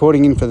 Toc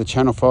reporting in for the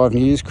Channel 5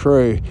 News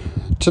crew.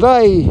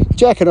 Today,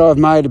 Jack and I have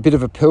made a bit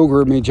of a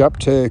pilgrimage up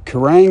to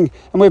Kerang,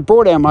 and we've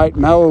brought our mate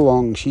Mel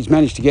along. She's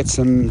managed to get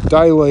some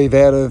day leave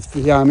out of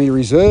the Army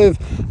Reserve,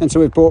 and so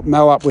we've brought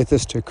Mel up with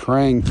us to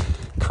Kerang.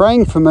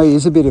 Kerang for me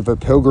is a bit of a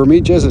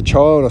pilgrimage. As a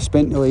child, I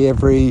spent nearly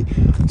every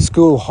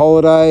school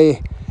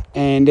holiday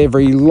and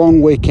every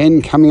long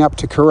weekend coming up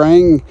to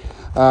Kerang.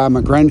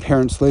 My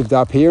grandparents lived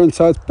up here, and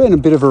so it's been a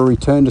bit of a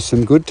return to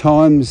some good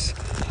times.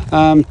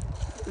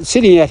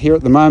 Sitting out here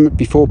at the moment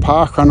before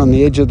parkrun on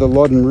the edge of the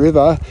Loddon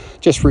River,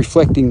 just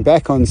reflecting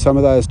back on some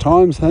of those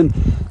times, and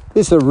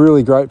this is a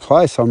really great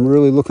place. I'm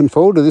really looking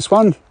forward to this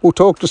one. We'll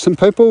talk to some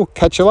people.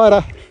 Catch you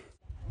later.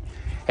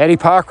 Howdy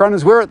park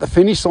runners, we're at the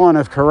finish line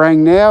of Kerang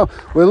now.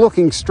 We're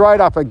looking straight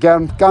up a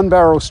gun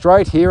barrel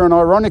straight here, and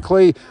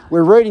ironically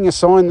we're reading a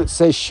sign that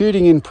says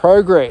shooting in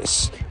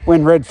progress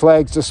when red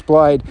flags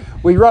displayed.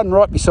 We run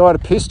right beside a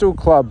pistol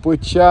club,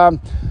 which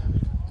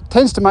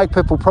tends to make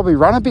people probably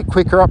run a bit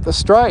quicker up the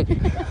straight.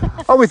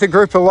 I'm with a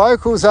group of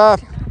locals.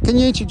 Can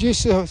you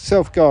introduce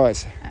yourself,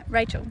 guys?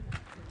 Rachel.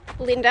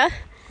 Linda.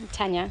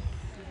 Tanya.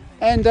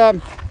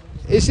 And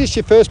is this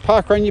your first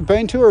parkrun you've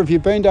been to, or have you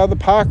been to other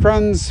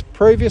parkruns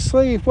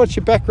previously? What's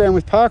your background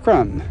with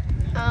parkrun?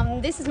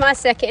 This is my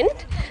second.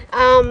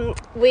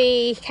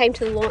 We came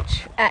to the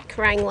launch at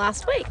Kerang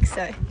last week,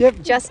 so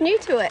just new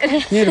to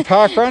it. New to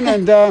parkrun,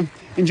 and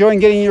enjoying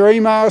getting your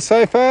emails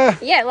so far?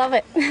 Yeah, love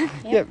it.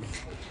 Yep.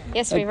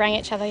 Yes, we rang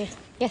each other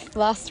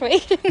last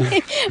week.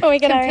 We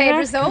compared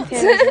results.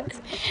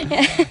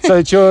 So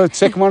it's your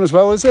second one as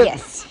well, is it?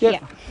 Yes.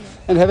 Yep.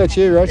 And how about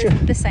you, Rachel?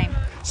 The same.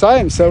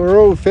 Same. So we're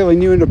all fairly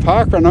new into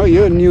parkrun. Oh,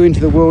 you're new into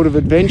the world of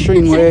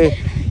adventuring, where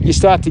you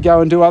start to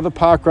go and do other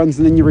parkruns,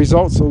 and then your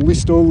results will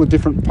list all the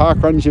different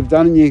parkruns you've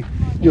done, and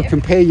you'll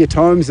compare your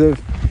times of.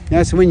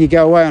 So when you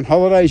go away on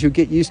holidays, you'll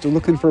get used to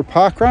looking for a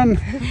parkrun,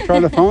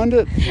 trying to find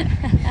it.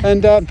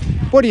 And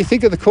what do you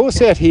think of the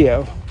course out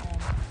here?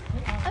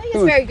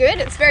 It's very good.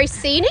 It's very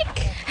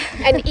scenic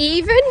and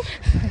even.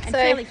 And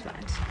fairly flat.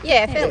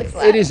 Yeah, fairly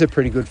flat. It is a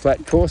pretty good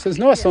flat course. It's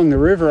nice along the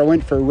river. I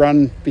went for a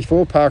run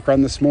before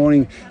parkrun this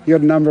morning. You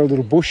got a number of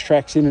little bush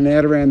tracks in and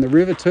out around the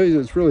river too.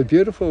 It's really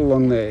beautiful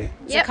along there.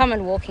 It's a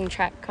common walking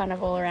track kind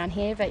of all around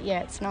here, but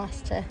yeah, it's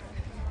nice to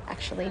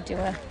actually do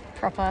a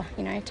proper,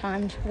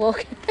 timed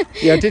walk.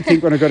 Yeah, I did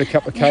think when I got a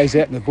couple of Ks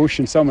out in the bush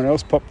and someone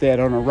else popped out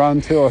on a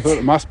run too, I thought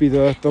it must be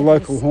the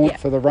local haunt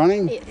for the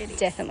running. It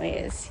definitely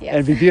is, yeah. And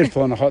it'd be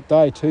beautiful on a hot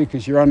day too,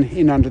 because you're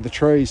in under the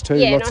trees too,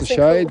 lots of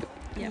shade.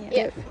 Cool.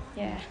 Yep.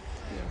 Yeah.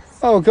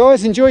 Oh,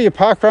 guys, enjoy your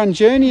parkrun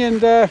journey,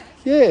 and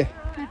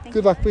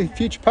good luck with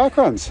future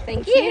parkruns.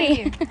 Thank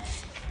you.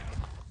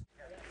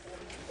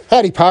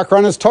 Howdy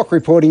parkrunners, Toc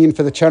reporting in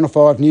for the Channel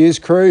 5 News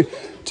crew.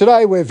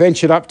 Today we're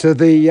ventured up to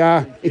the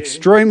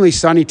extremely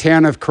sunny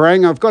town of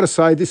Kerang. I've got to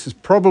say this is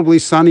probably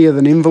sunnier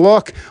than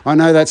Inverloch. I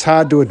know that's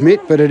hard to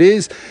admit, but it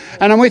is.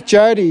 And I'm with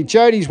Jody.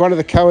 Jody's one of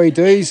the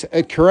co-EDs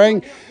at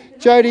Kerang.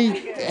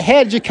 Jody,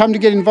 how did you come to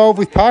get involved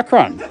with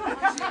parkrun?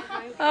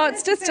 Oh,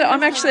 it's just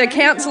I'm actually a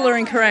counsellor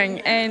in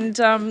Kerang, and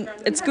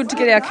it's good to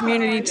get our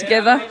community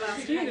together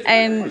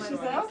and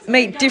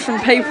meet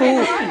different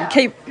people,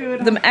 keep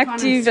them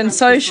active and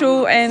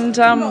social. And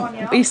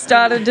we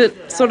started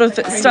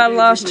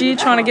last year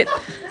trying to get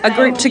a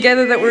group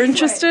together that were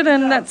interested,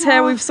 and that's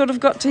how we've sort of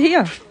got to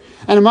here.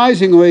 And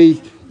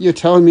amazingly, you're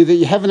telling me that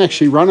you haven't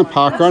actually run a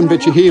parkrun,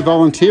 but you're here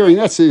volunteering.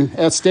 That's an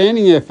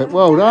outstanding effort.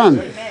 Well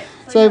done.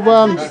 So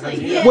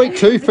week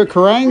 2 for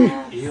Kerang.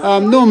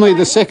 Normally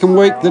the second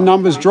week the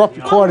numbers drop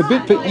quite a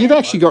bit, but you've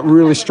actually got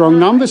really strong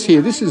numbers here.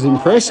 This is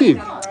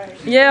impressive.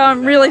 Yeah,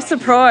 I'm really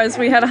surprised.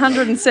 We had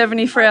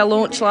 170 for our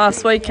launch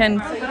last week,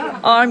 and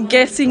I'm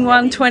guessing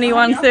 120,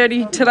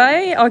 130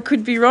 today. I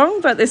could be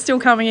wrong, but they're still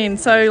coming in,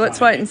 so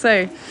let's wait and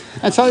see.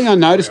 And something I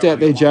noticed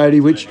out there, Jody,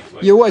 which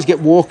you always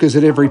get walkers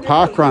at every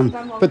park run,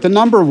 but the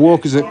number of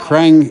walkers at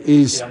Kerang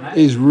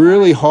is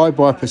really high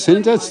by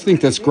percentage. I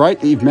think that's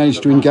great that you've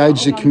managed to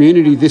engage the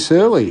community this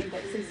early.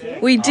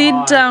 We did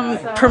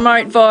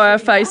promote via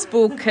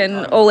Facebook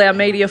and all our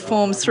media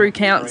forms through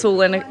council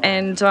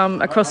and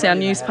across our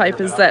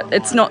newspapers that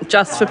it's not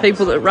just for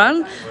people that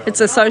run,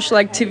 it's a social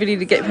activity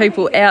to get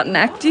people out and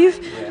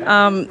active.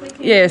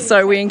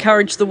 So we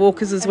encourage the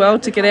walkers as well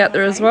to get out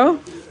there as well.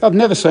 I've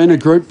never seen a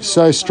group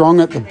so strong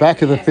at the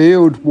back of the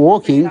field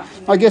walking.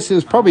 I guess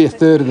there's probably a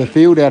third of the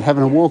field out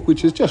having a walk,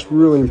 which is just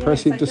really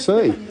impressive to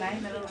see.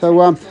 So,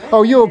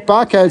 you're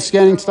barcode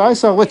scanning today,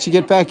 so I'll let you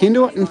get back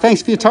into it, and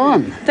thanks for your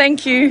time.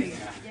 Thank you.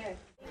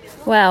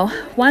 Wow,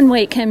 1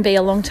 week can be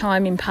a long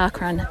time in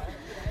parkrun.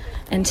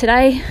 And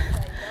today,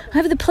 I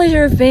have the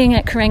pleasure of being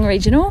at Kerang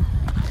Regional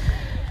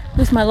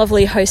with my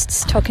lovely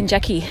hosts, Toc and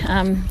Jackie.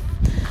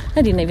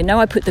 They didn't even know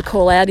I put the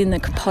call out in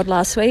the pod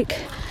last week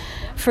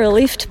for a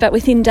lift, but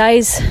within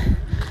days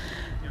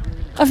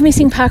of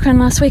missing parkrun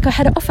last week, I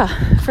had an offer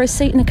for a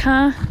seat in a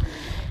car,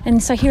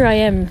 and so here I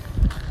am.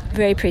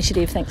 Very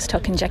appreciative, thanks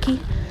Toc and Jackie.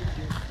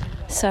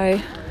 So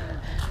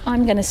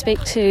I'm going to speak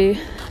to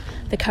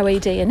the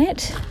co-ED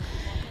Annette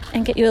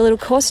and get you a little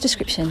course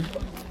description.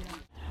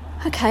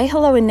 Okay,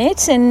 hello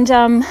Annette,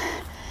 and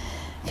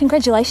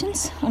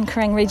congratulations on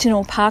Kerang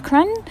Regional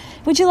Parkrun.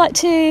 Would you like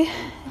to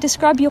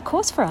describe your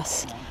course for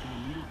us?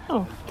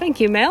 Oh, thank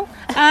you, Mel.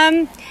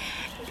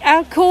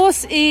 Our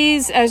course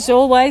is, as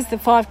always, the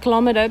 5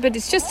 kilometre, but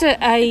it's just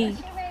a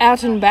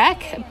out and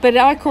back, but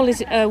I call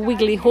it a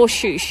wiggly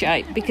horseshoe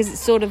shape because it's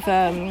sort of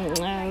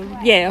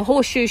a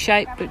horseshoe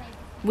shape, but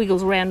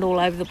wiggles around all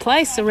over the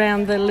place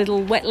around the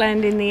little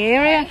wetland in the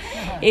area.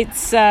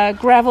 It's flat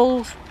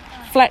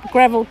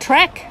gravel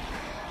track.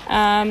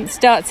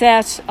 Starts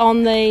out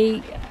on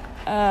the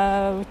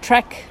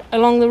track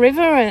along the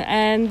river,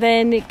 and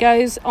then it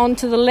goes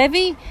onto the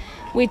levee,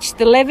 which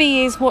the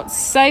levee is what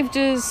saved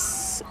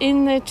us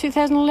in the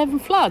 2011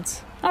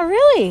 floods. Oh,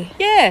 really?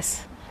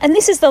 Yes. And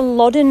this is the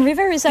Loddon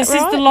River, is that right?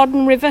 This is the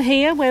Loddon River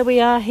here, where we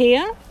are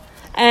here.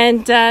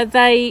 And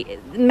they,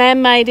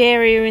 man-made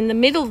area in the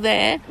middle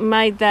there,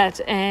 made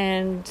that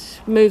and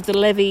moved the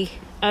levee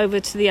over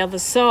to the other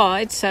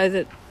side so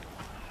that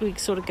we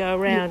sort of go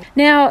around.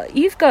 Now,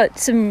 you've got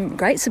some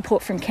great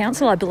support from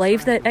council, I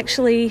believe, that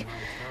actually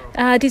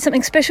did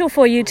something special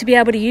for you to be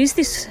able to use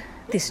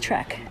this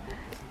track.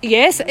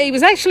 Yes, it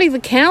was actually the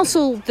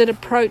council that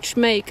approached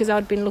me because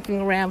I'd been looking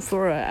around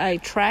for a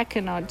track,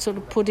 and I'd sort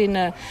of put in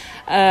a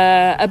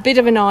bit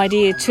of an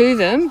idea to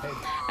them,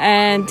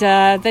 and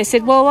they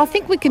said, well, I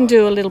think we can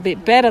do a little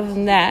bit better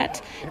than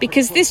that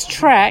because this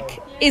track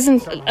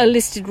isn't a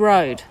listed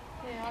road.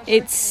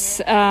 It's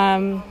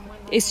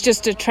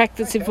just a track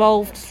that's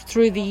evolved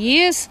through the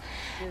years,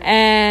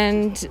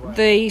 and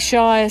the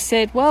Shire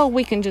said, well,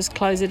 we can just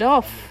close it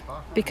off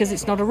because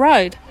it's not a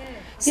road.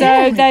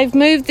 So they've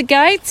moved the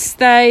gates,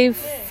 they've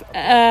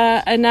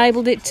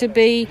enabled it to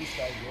be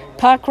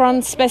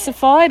parkrun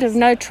specified of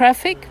no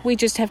traffic. We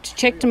just have to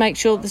check to make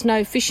sure there's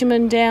no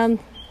fishermen down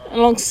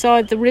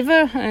alongside the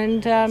river.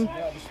 And no,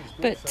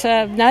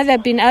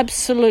 they've been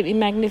absolutely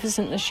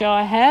magnificent, the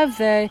Shire have.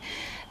 They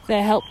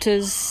helped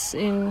us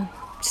in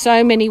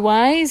so many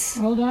ways,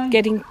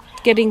 getting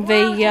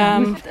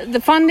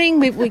the funding.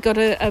 We got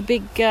a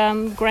big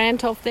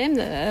grant off them,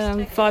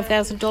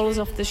 $5,000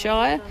 off the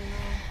Shire.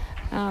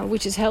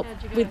 Which has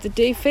helped with the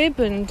DFIB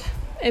and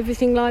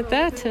everything like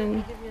that,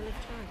 and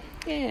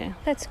yeah.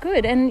 That's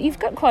good. And you've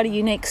got quite a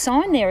unique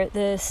sign there at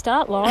the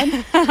start line.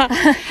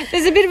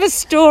 There's a bit of a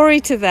story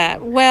to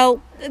that.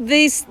 Well,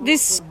 this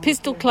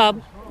pistol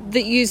club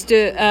that used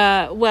to,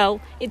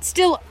 it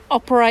still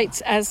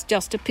operates as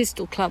just a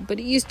pistol club, but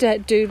it used to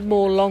do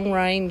more long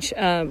range,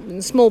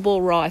 small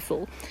ball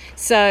rifle.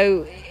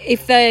 So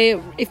if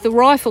the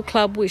rifle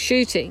club were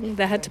shooting,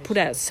 they had to put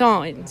out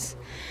signs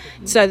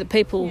so that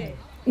people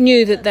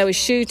knew that they were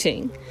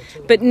shooting.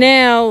 But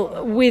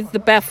now with the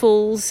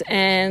baffles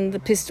and the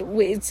pistol,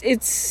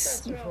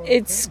 it's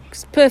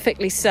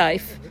perfectly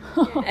safe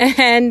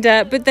and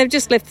but they've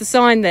just left the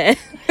sign there.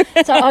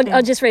 So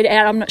I'll just read it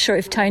out. I'm not sure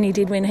if Tony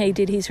did when he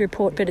did his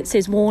report, but it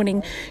says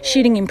warning,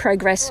 shooting in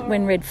progress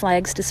when red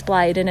flags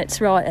displayed, and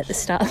it's right at the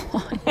start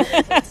line,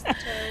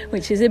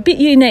 which is a bit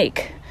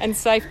unique. And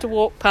safe to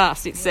walk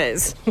past, it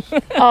says.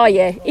 Oh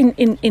yeah,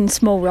 in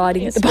small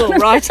writing at the bottom. Small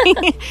writing.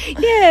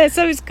 Yeah,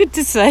 so it's good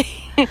to see.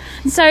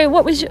 So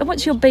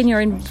what's been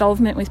your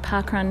involvement with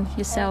parkrun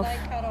yourself?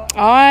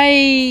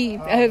 I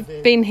have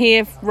been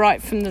here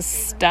right from the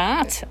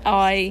start.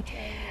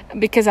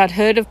 Because I'd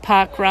heard of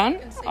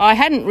parkrun. I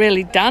hadn't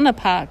really done a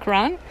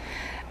parkrun,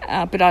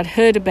 but I'd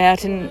heard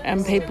about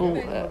and people,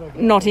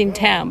 not in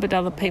town, but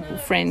other people,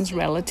 friends,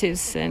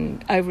 relatives,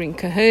 and over in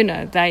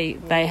Kahuna,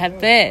 they had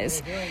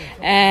theirs.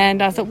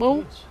 And I thought,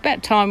 well,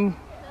 about time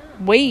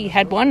we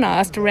had one. I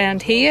asked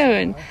around here,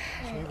 and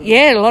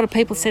yeah, a lot of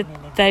people said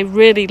they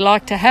really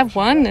like to have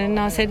one, and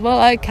I said,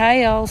 well,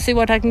 okay, I'll see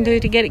what I can do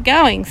to get it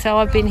going. So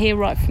I've been here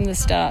right from the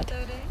start.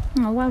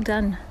 Oh, well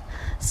done.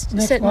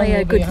 Certainly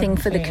a good thing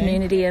for the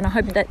community, and I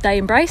hope that they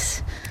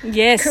embrace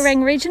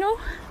Kerang Regional.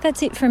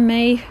 That's it from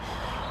me.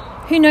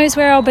 Who knows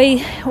where I'll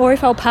be or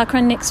if I'll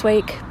parkrun next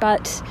week,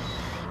 but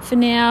for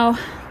now,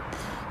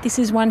 this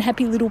is one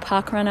happy little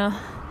parkrunner.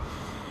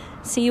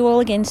 See you all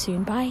again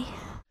soon. Bye.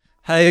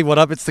 Hey, what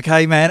up? It's the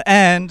K-Man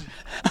and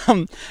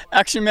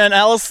Action Man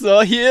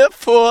Alistair here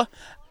for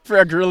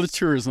our guerrilla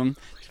tourism,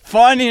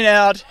 finding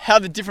out how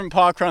the different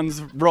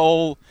parkruns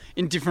roll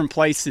in different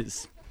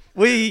places.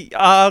 We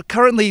are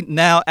currently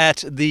now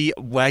at the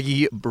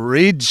Wagi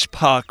Bridge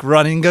Park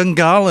run in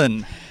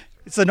Gungahlin.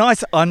 It's a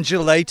nice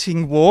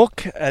undulating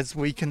walk, as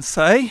we can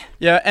say.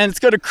 Yeah, and it's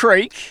got a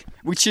creek,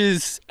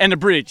 and a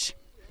bridge.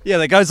 Yeah,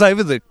 that goes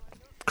over the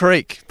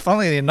creek,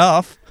 funnily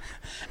enough.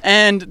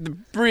 And the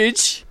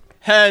bridge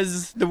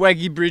has the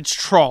Wagi Bridge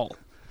troll.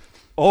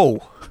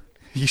 Oh,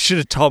 you should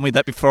have told me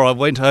that before I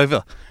went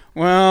over.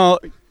 Well,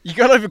 you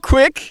got over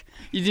quick.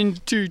 You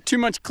didn't do too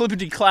much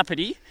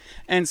clippity-clappity.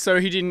 And so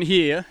he didn't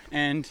hear,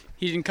 and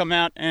he didn't come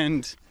out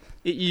and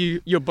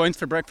eat your bones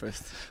for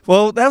breakfast.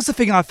 Well, that was the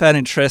thing I found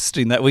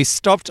interesting, that we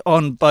stopped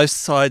on both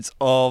sides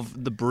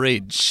of the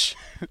bridge.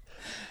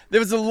 There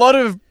was a lot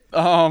of...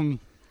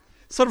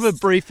 sort of a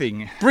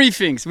briefing.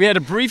 Briefings. We had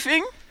a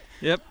briefing.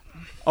 Yep.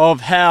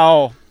 Of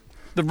how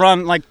the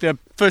run, like the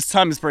first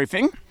timers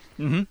briefing,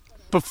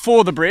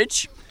 before the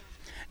bridge.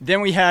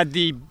 Then we had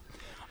the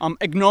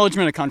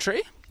acknowledgement of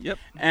country. Yep.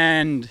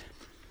 And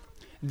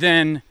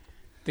then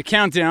the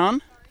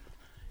countdown,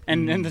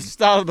 and then the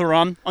start of the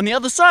run on the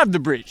other side of the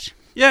bridge.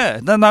 Yeah,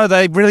 no,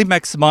 they really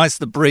maximised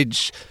the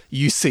bridge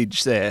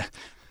usage there.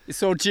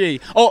 It's all G.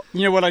 Oh,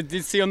 you know what I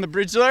did see on the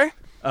bridge though?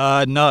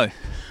 No.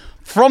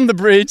 From the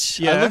bridge,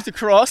 I looked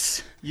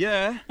across.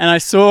 Yeah. And I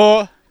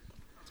saw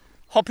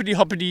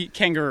hoppity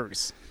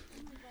kangaroos.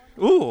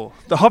 Ooh,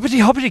 the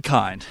hoppity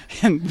kind.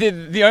 And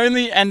the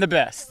only and the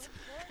best.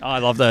 I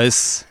love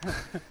those.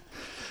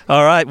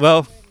 All right,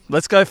 well,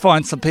 let's go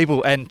find some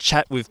people and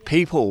chat with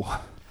people.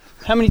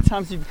 How many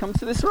times have you come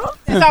to this run?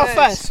 It's our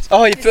first.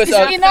 Oh, your first.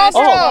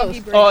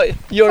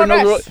 Your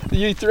inaugural.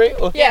 You three?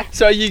 Or? Yeah.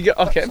 So you go.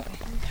 Okay.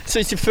 So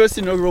it's your first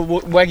inaugural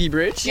Wagi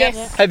Bridge.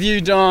 Yes. Have you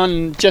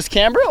done just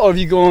Canberra, or have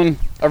you gone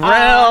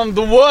around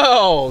the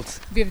world?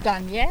 We've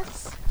done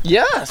yes.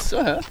 Yes.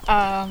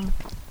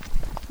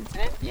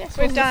 Yes.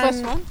 We've done. The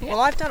first one. Yeah.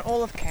 Well, I've done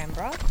all of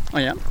Canberra. Oh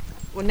yeah.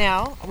 Well,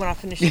 now when I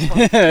finish this one.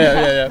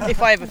 yeah.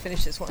 If I ever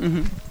finish this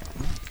one.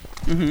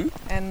 Mm-hmm.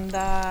 And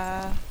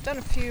done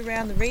a few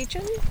around the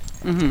region.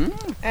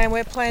 Mm-hmm. And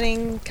we're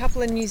planning a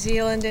couple in New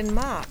Zealand in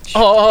March.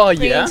 Oh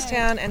yeah.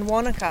 Queenstown and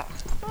Wanaka.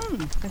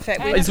 In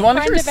fact, is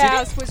Wanaka a friend a of city?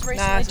 ours was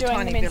recently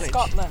doing them in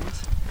Scotland.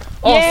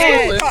 Oh, yeah,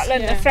 Scotland.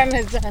 Scotland. Yeah. The friend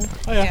has done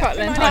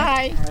Scotland.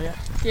 Hi. Oh, yeah.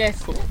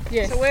 Yes. Cool.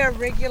 Yes. So we're a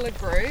regular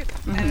group,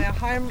 and our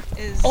home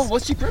is. Oh,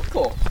 what's your group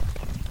called?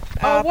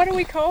 What are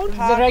we called?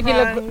 Parkrun The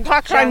regular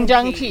Parkrun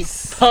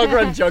Junkies.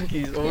 Parkrun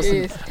Junkies. Awesome.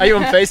 Yes. Are you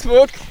on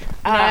Facebook?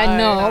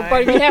 No,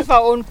 but we have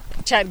our own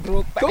chat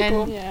group.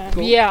 Cool.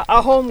 Yeah,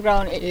 our home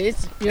ground is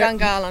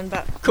Gungahlin,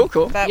 but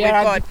cool. But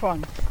yeah, we've got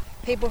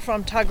people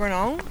from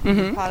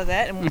Tuggeranong, part of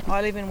that, and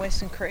I live in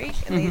Western Creek,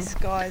 and these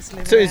guys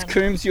live. So around. is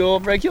Coombs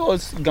your regular, or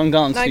is Gungahlin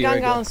No, still your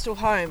regular? Gungahllin's still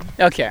home.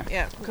 Okay.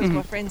 Yeah, because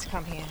my friends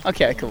come here.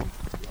 Okay, cool.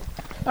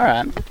 All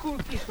right. the cool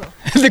people.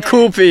 The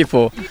cool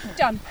people. You've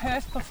done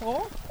Perth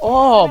before.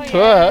 Oh,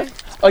 Perth.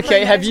 Yeah.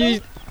 Okay, have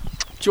you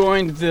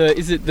joined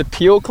the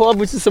Peel Club,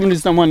 which is someone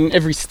who's done one in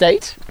every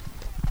state?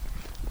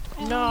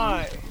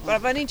 No, but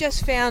I've only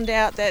just found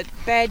out that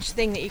badge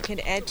thing that you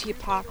can add to your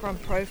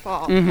parkrun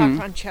profile, Mm-hmm.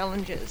 parkrun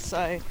challenges.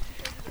 So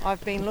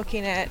I've been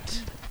looking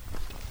at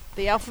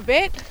the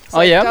alphabet. So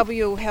Oh, yeah?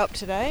 W will help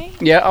today.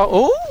 Yeah.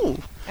 Oh.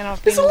 And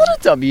I've There's a been. lot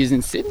of W's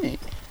in Sydney.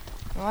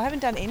 Well, I haven't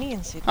done any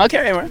in Sydney.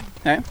 Okay, right.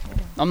 Hey,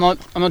 I'm not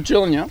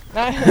drilling you.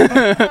 No.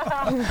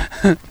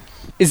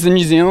 Is the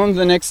New Zealand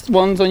the next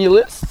ones on your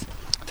list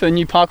for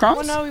new parkruns?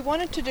 Well, no, we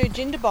wanted to do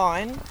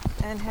Jindabyne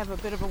and have a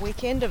bit of a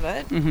weekend of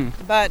it,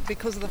 but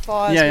because of the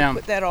fires, we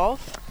put that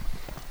off.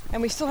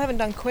 And we still haven't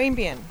done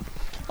Queanbeyan.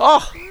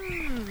 Oh,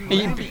 do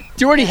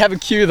you already have a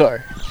queue though?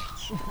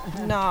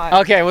 No.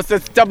 Okay, well,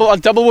 that's a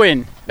double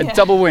win. A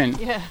double win.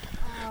 Yeah.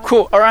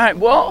 Cool. All right.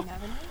 Well,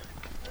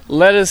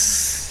 let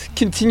us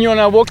continue on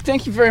our walk.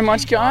 Thank you very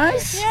much,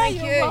 guys. Yeah,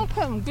 you're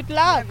welcome. Good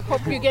luck.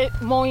 Hope you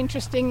get more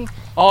interesting.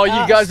 Oh, you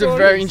guys stories. are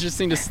very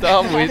interesting to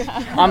start with.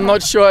 I'm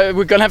not sure.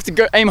 We're gonna have to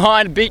go aim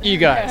high to beat you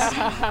guys.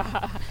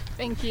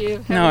 Thank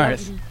you. No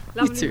worries.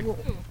 Lovely You too. walk.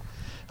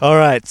 All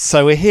right,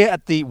 so we're here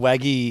at the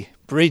Wagi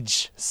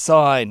Bridge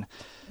sign,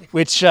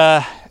 which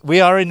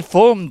we are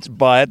informed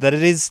by it that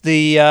it is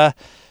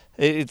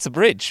it's a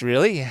bridge,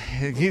 really.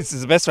 This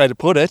is the best way to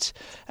put it,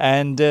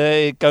 and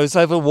it goes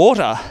over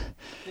water.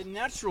 The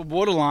natural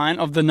waterline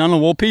of the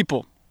Ngunnawal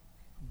people.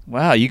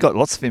 Wow, you got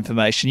lots of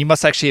information. You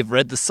must actually have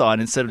read the sign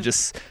instead of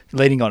just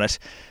leaning on it.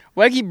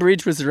 Wagi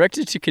Bridge was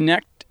erected to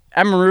connect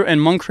Amaroo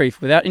and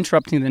Moncrieff without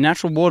interrupting the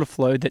natural water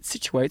flow that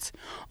situates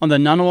on the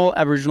Ngunnawal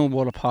Aboriginal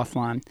Water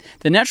Pathline.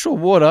 The natural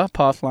water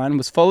pathline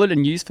was followed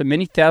and used for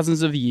many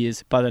thousands of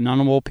years by the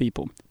Ngunnawal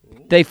people.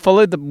 They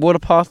followed the water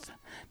path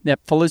that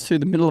follows through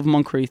the middle of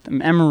Moncrieff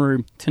and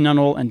Amaroo to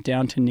Ngunnawal and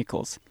down to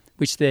Nichols,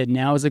 which there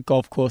now is a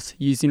golf course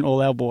using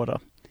all our water.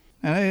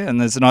 Oh, yeah, and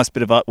there's a nice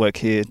bit of artwork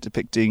here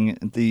depicting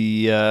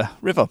the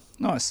river.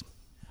 Nice.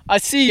 I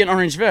see an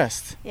orange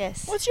vest.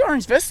 Yes. What's your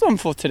orange vest on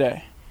for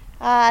today?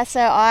 So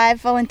I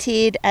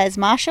volunteered as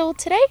marshal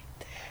today.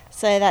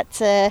 So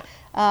that's a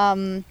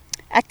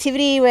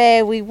activity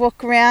where we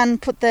walk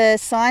around, put the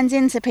signs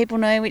in so people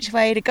know which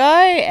way to go,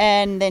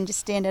 and then just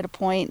stand at a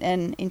point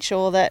and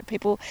ensure that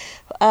people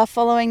are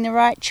following the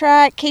right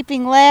track,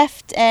 keeping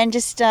left, and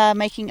just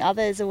making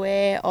others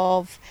aware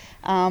of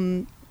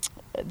the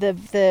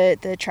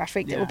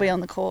traffic that will be on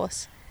the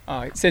course.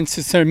 Oh,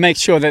 so make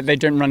sure that they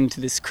don't run into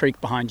this creek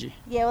behind you.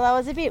 Yeah, well, I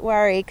was a bit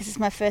worried because it's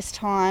my first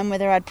time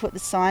whether I'd put the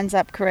signs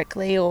up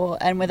correctly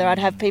and whether I'd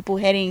have people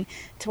heading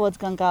towards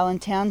Gungahlin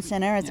Town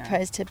Centre as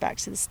opposed to back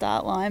to the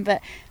start line.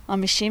 But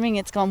I'm assuming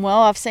it's gone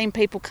well. I've seen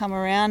people come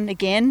around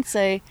again,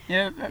 so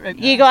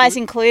you guys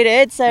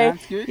included. So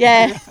good.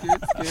 yeah,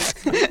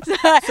 Good.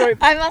 so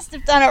I must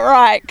have done it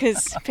right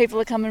because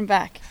people are coming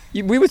back.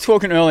 We were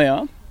talking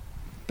earlier,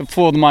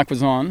 before the mic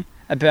was on,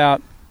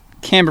 about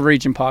Canberra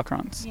Region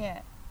parkruns.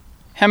 Yeah.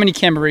 How many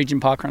Canberra Region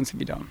parkruns have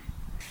you done?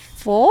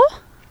 4?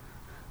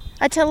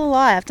 I tell a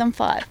lie, I've done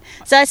 5.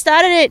 So I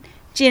started at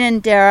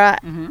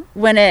Ginninderra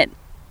when it,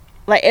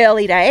 like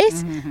early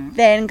days,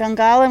 then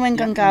Gungahlin when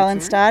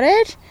Gungahlin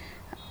started.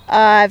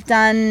 I've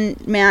done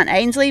Mount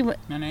Ainslie.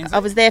 I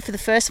was there for the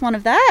first one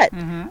of that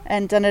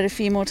and done it a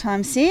few more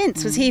times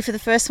since. Was here for the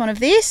first one of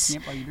this.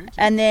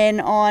 And then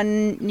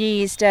on New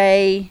Year's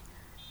Day,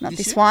 not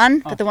this one,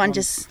 but the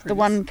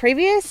one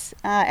previous,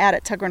 out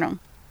at Tuggeranong.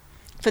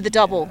 For the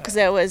double, because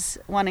there was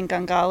one in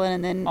Gungahlin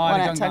and then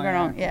one at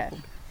Tuggeranong. Yeah.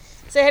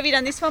 So have you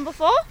done this one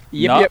before?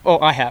 Yep. Oh,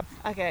 I have.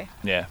 Okay.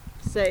 Yeah.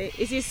 So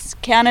is this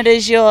counted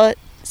as your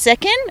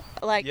second?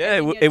 Like yeah,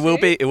 it will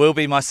be. It will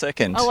be my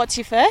second. Oh, what's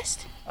your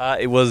first?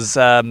 It was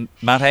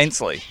Mount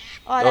Ainslie,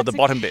 or the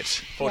bottom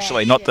bit.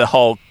 Fortunately, not the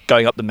whole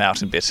going up the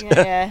mountain bit.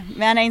 Yeah,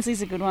 Mount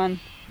Ainslie's a good one.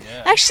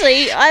 Yeah.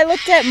 Actually, I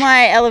looked at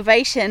my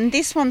elevation.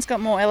 This one's got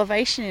more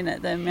elevation in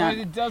it than Mount.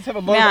 Well, it does have a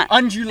lot of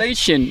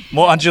undulation.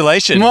 More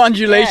undulation. More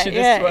undulation.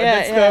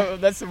 Yeah,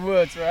 that's the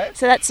words, right?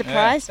 So that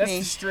surprised me.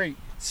 That's the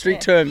street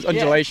terms,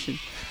 undulation.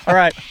 All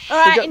right. All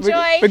right,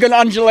 enjoy. We're going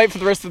to undulate for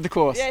the rest of the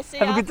course. Yeah, see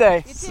Have ya. a good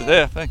day.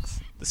 Yeah,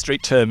 thanks. The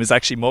street term is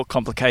actually more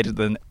complicated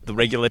than the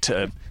regular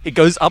term. It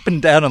goes up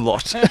and down a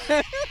lot.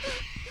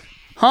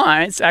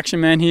 Hi, it's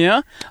Action Man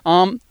here.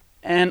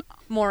 And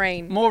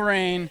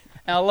Maureen.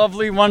 Our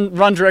lovely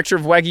run director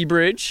of Wagi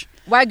Bridge.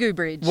 Wagyu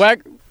Bridge.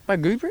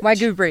 Wagyu Bridge?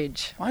 Wagyu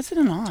Bridge. Why is it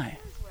an I?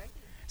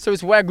 So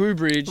it's Wagyu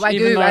Bridge, Wagyu,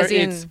 even though as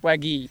in, it's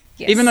Wagi.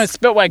 Yes. Even though it's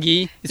spelled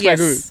Wagi, it's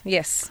Wagyu.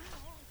 Yes.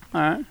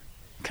 All right.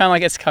 Kind of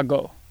like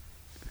escargot.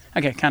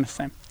 Okay, kind of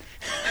same.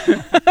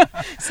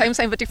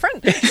 Same but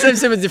different.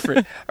 same but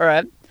different. All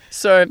right.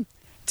 So,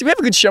 did we have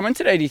a good showing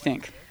today, do you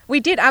think? We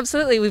did,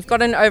 absolutely. We've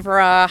gotten over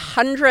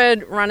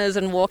 100 runners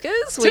and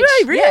walkers. Today,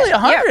 really?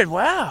 100? Yeah.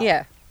 Wow.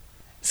 Yeah.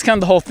 It's kind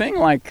of the whole thing.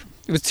 Like,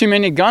 it was too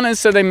many gunners,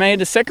 so they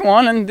made a second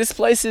one, and this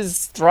place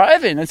is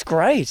thriving. It's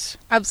great.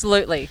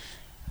 Absolutely.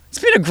 It's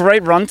been a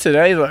great run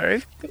today,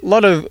 though. A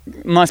lot of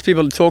nice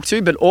people to talk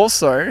to, but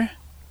also,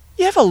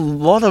 you have a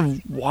lot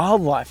of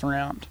wildlife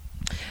around.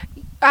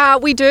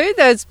 We do.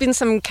 There's been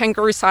some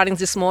kangaroo sightings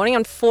this morning.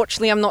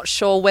 Unfortunately, I'm not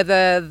sure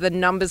whether the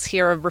numbers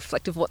here are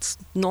reflective of what's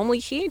normally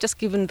here, just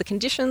given the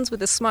conditions with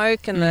the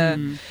smoke and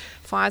the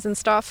fires and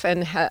stuff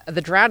and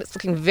the drought. It's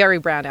looking very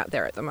brown out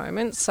there at the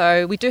moment.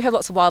 So we do have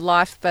lots of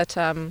wildlife, but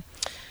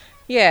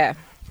yeah.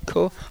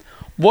 Cool.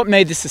 What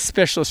made this a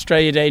special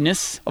Australia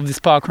Day-ness of this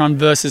parkrun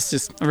versus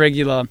just a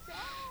regular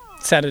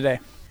Saturday?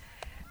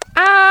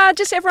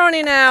 Just everyone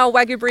in our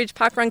Wagyu Bridge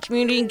parkrun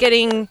community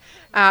getting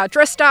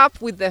dressed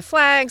up with their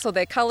flags or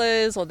their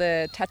colours or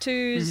their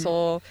tattoos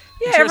or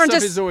Dress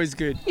up is always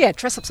good. Yeah,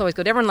 dress up's always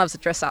good. Everyone loves to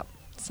dress up.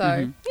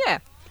 So yeah.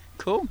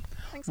 Cool.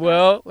 Thanks,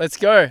 well, let's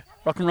go.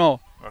 Rock and roll.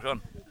 Rock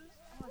on.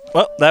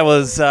 Well, that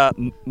was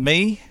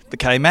me, the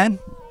K-Man.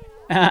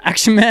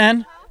 Action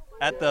Man.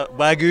 At the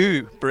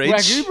Wagyu Bridge.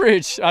 Wagyu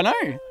Bridge, I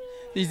know.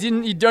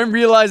 You don't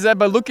realise that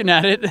by looking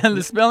at it, and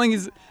the spelling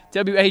is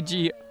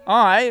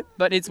W-A-G-I,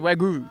 but it's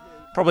Wagyu.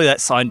 Probably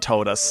that sign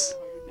told us.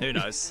 Who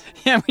knows?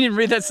 Yeah, we didn't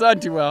read that sign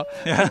too well.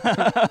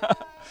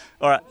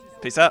 All right,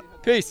 peace out.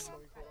 Peace.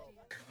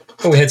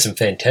 Well, we had some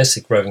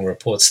fantastic roving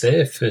reports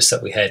there. First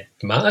up, we had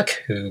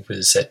Mark, who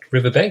was at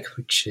Riverbank,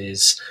 which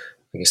is,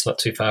 I guess, not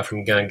too far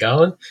from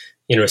Gungahlin.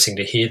 Interesting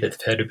to hear that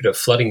they've had a bit of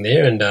flooding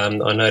there, and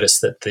I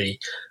noticed that the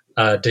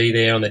RD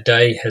there on the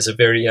day has a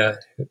very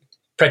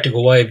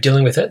practical way of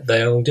dealing with it.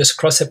 They'll just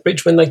cross that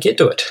bridge when they get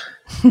to it.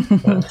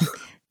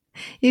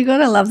 You got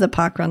to love the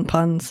parkrun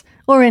puns,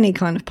 or any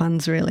kind of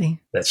puns, really.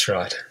 That's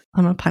right.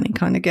 I'm a punny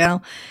kind of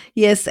gal.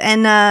 Yes,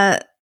 and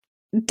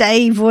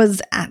Dave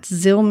was at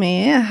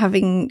Zillmere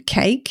having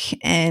cake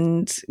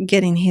and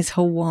getting his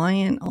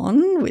Hawaiian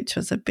on, which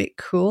was a bit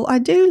cool. I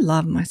do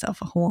love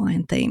myself a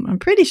Hawaiian theme. I'm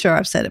pretty sure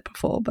I've said it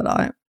before, but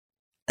I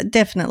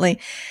definitely.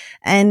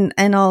 And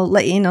I'll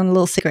let you in on a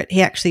little secret.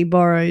 He actually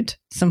borrowed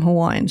some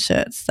Hawaiian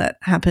shirts that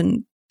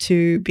happened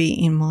to be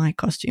in my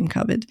costume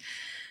cupboard.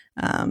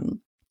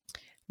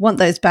 Want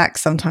those back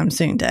sometime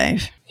soon,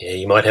 Dave. Yeah,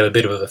 you might have a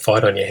bit of a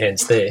fight on your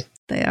hands there.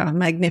 They are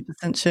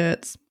magnificent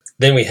shirts.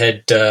 Then we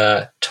had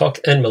Tok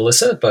and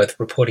Melissa both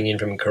reporting in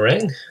from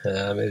Kerang.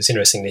 It was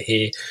interesting to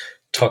hear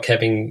Tok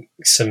having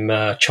some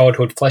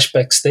childhood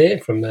flashbacks there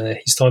from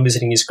his time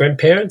visiting his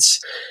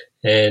grandparents.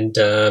 And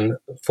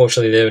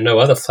fortunately, there were no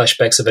other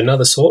flashbacks of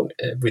another sort,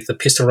 with the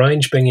pistol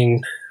range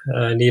being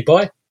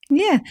nearby.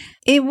 Yeah,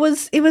 it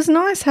was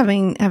nice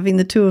having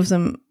the two of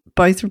them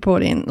both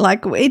report in.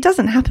 Like, it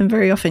doesn't happen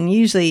very often.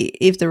 Usually,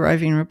 if the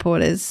roving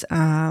reporters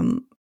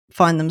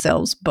find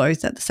themselves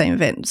both at the same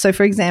event. So,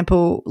 for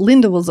example,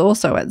 Linda was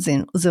also at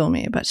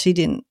Zillmere, but she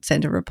didn't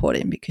send a report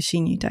in because she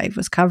knew Dave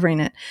was covering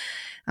it.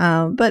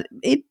 But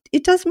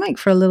it does make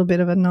for a little bit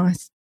of a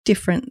nice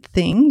different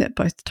thing that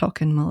both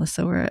Tok and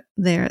Melissa were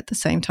there at the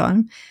same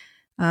time.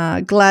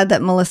 Glad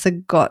that Melissa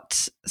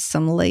got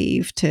some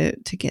leave to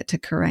get to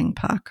Kerang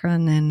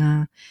Parkrun,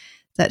 and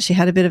that she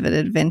had a bit of an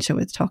adventure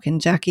with Tok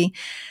and Jackie.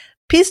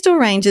 Pistol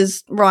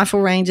ranges,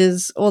 rifle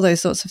ranges, all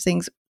those sorts of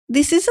things.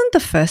 This isn't the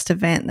first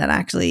event that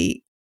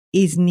actually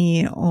is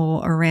near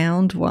or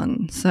around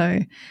one. So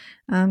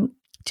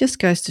just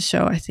goes to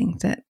show, I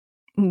think, that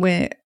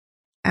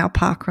our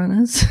park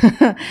runners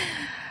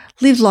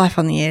live life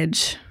on the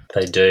edge.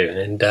 They do.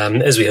 And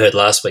as we heard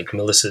last week,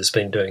 Melissa's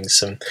been doing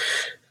some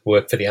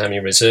work for the Army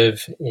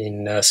Reserve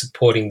in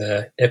supporting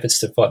the efforts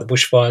to fight the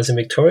bushfires in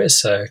Victoria.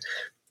 So,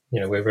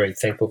 we're very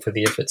thankful for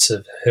the efforts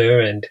of her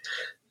and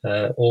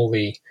all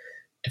the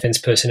defence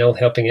personnel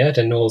helping out,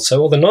 and also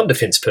all the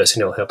non-defence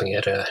personnel helping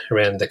out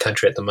around the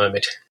country at the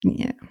moment.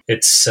 Yeah.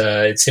 It's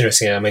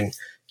interesting. I mean,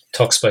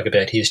 Tok spoke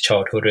about his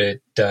childhood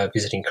at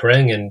visiting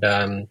Kerang,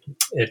 and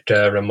it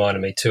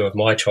reminded me too of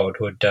my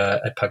childhood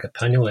at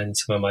Puckapunyal and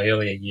some of my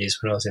earlier years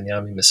when I was in the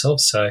Army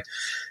myself. So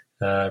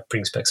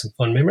brings back some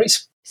fond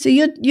memories. So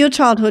your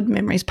childhood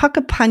memories,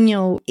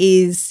 Puckapunyal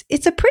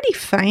it's a pretty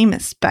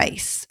famous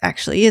base,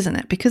 actually, isn't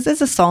it? Because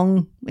there's a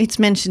song, it's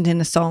mentioned in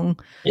a song.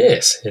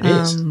 Yes, it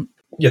is.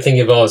 You're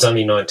thinking of I Was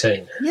Only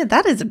 19. Yeah,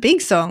 that is a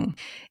big song.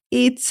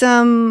 It's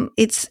a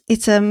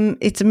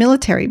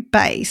military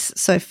base,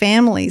 so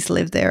families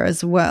live there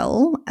as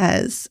well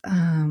as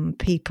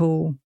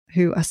people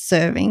who are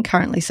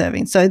currently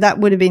serving. So that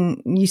would have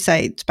been, you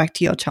say it's back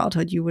to your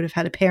childhood, you would have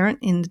had a parent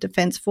in the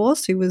Defence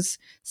Force who was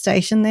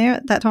stationed there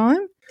at that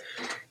time?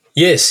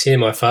 Yes, yeah,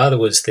 my father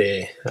was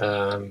there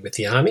with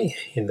the Army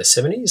in the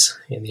 70s,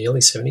 in the early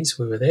 70s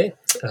we were there.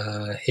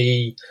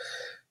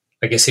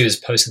 I guess he was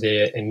posted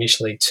there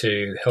initially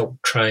to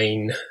help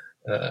train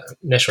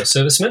national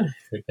servicemen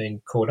who'd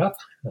been caught up.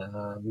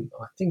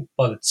 I think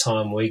by the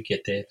time we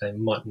get there, they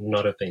might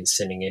not have been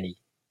sending any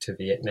to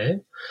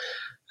Vietnam.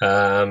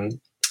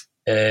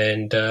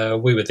 And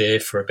we were there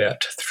for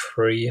about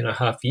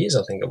 3.5 years,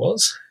 I think it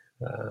was,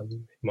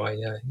 my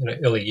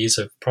early years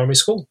of primary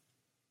school.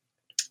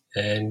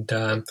 And,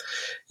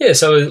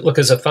 so look,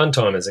 it was a fun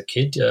time as a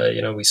kid.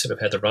 We sort of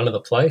had the run of the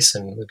place,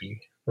 and we'd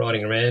be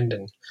riding around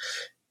and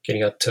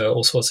getting up to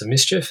all sorts of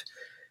mischief.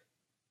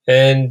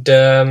 And,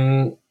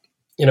 I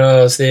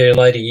was there in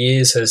later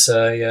years as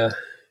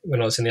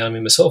when I was in the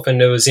Army myself,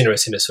 and it was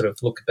interesting to sort of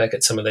look back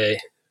at some of the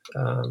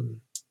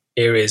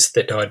areas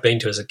that I'd been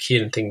to as a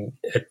kid and think,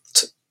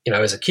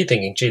 as a kid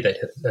thinking, gee,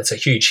 that's a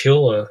huge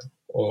hill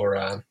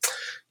or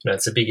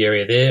it's a big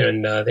area there,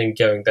 and then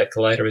going back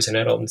later as an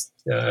adult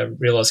and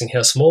realising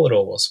how small it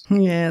all was.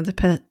 Yeah,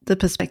 the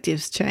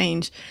perspectives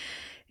change.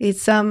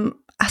 It's a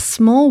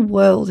small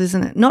world,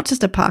 isn't it? Not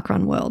just a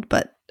parkrun world,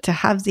 but to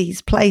have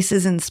these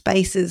places and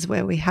spaces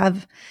where we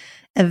have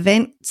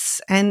events.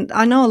 And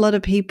I know a lot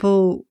of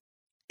people,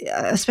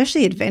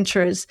 especially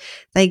adventurers,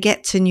 they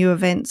get to new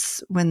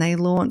events when they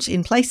launch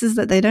in places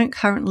that they don't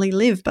currently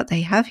live, but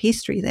they have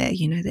history there,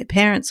 their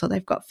parents, or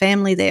they've got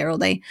family there, or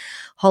they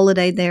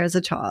holidayed there as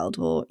a child,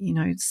 or,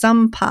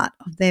 some part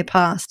of their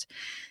past,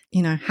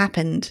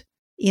 happened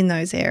in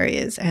those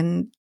areas.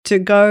 And to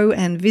go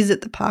and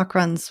visit the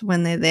parkruns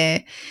when they're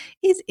there,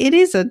 it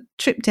is a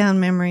trip down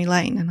memory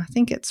lane. And I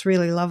think it's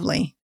really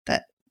lovely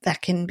that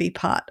that can be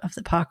part of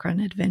the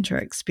parkrun adventure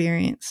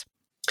experience.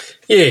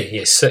 Yeah,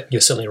 yes,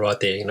 you're certainly right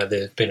there. You know,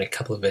 there have been a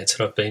couple of events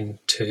that I've been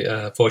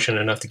to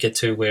fortunate enough to get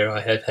to where I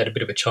have had a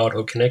bit of a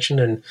childhood connection,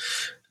 and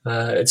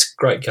it's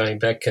great going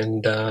back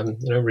and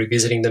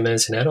revisiting them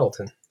as an adult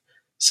and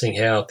seeing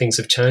how things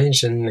have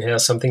changed and how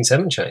some things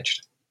haven't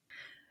changed.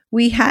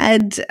 We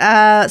had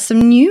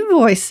some new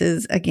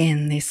voices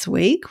again this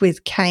week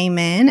with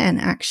K-Man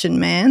and Action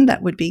Man.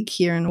 That would be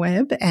Kieran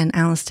Webb and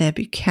Alistair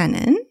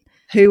Buchanan,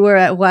 who were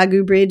at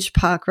Wagi Bridge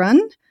Parkrun.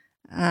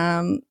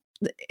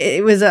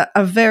 It was a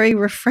very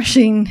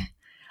refreshing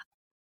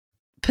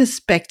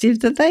perspective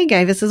that they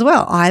gave us as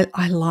well.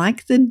 I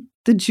like the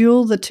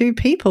two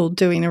people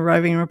doing a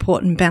roving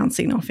report and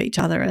bouncing off each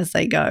other as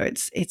they go.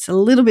 It's a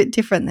little bit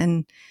different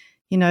than,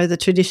 the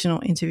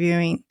traditional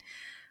interviewing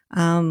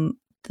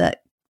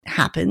that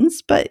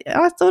happens, but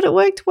I thought it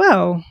worked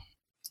well.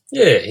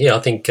 Yeah, I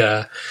think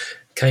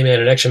K-Man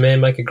and Action Man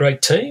make a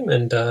great team,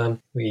 and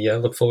we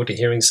look forward to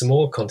hearing some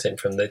more content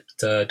from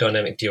that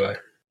dynamic duo.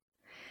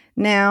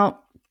 Now,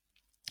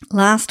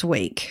 last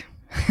week,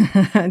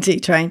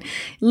 G-Train,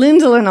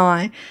 Lyndall and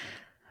I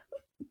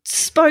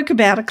spoke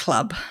about a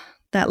club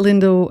that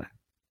Lyndall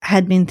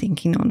had been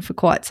thinking on for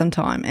quite some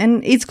time,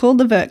 and it's called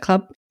the Vert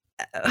Club.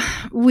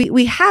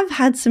 We have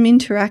had some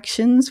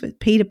interactions with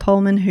Peter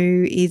Polman,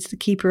 who is the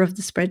keeper of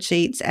the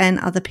spreadsheets, and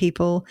other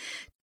people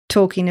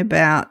talking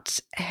about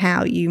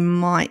how you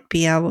might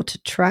be able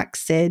to track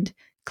said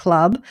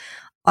club.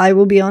 I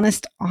will be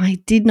honest,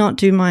 I did not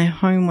do my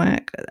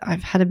homework.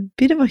 I've had a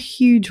bit of a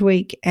huge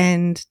week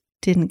and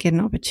didn't get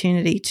an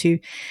opportunity to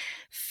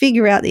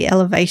figure out the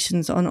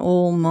elevations on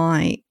all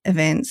my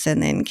events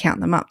and then count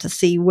them up to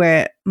see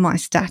where my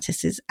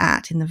status is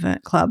at in the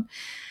Vert Club.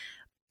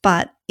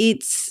 But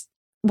it's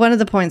one of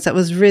the points that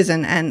was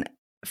risen, and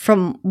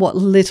from what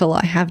little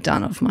I have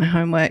done of my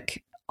homework,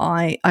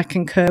 I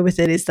concur with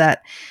it, is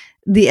that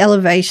the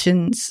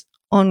elevations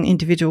on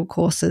individual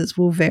courses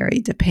will vary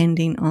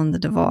depending on the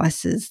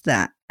devices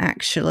that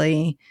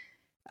actually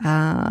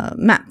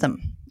map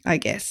them, I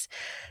guess.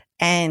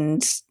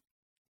 And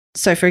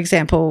so, for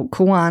example,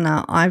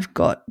 Kawana, I've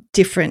got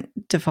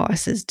different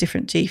devices,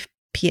 different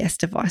GPS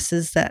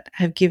devices that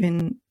have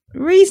given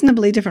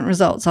reasonably different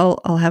results.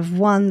 I'll have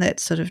one that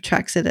sort of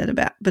tracks it at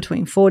about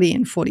between 40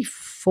 and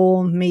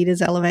 44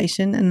 meters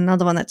elevation, and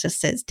another one that just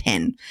says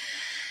 10.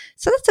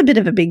 So that's a bit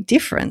of a big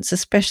difference,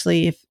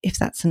 especially if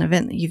that's an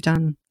event that you've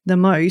done the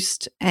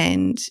most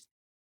and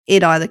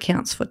it either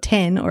counts for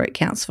 10 or it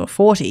counts for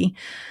 40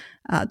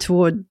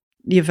 toward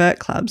your Vert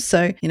Club.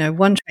 So,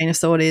 one train of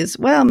thought is,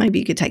 well, maybe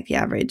you could take the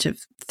average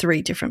of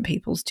 3 different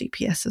people's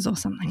GPSs or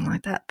something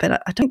like that.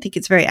 But I don't think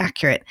it's very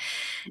accurate.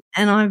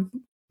 And I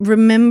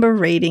remember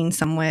reading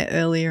somewhere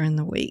earlier in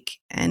the week,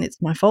 and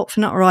it's my fault for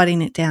not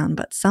writing it down,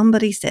 but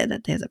somebody said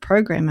that there's a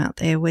program out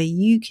there where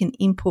you can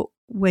input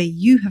where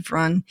you have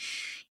run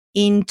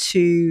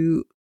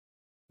into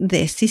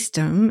their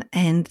system,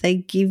 and they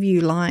give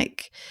you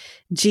like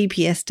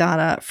GPS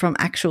data from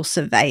actual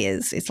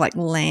surveyors. It's like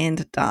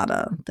land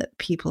data that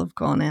people have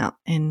gone out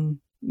and,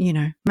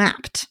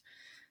 mapped,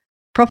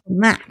 proper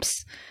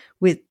maps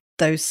with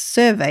those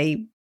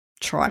survey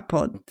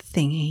tripod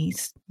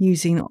thingies,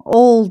 using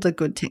all the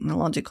good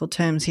technological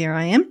terms. Here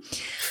I am.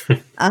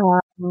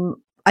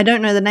 I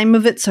don't know the name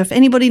of it, so if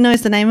anybody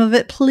knows the name of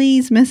it,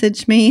 please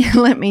message me and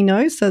let me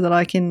know so that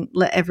I can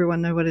let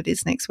everyone know what it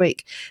is next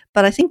week.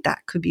 But I think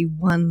that could be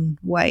one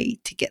way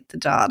to get the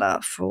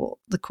data for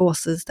the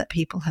courses that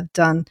people have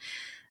done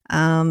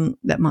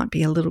that might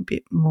be a little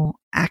bit more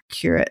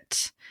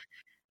accurate.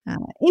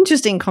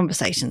 Interesting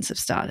conversations have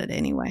started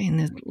anyway, and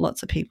there's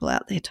lots of people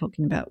out there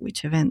talking about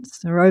which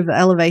events are over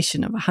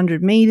elevation of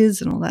 100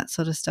 meters and all that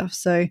sort of stuff.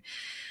 So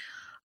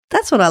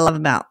that's what I love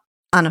about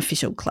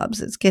unofficial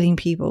clubs. It's getting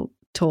people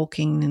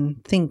talking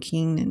and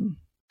thinking and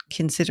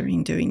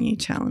considering doing new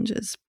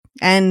challenges.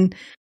 And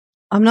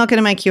I'm not going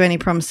to make you any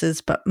promises,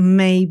 but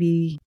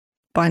maybe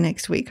by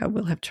next week I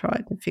will have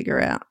tried to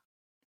figure out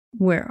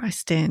where I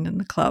stand in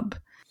the club.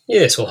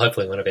 Yes, well,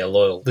 hopefully one of our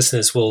loyal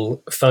listeners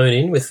will phone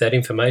in with that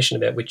information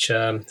about which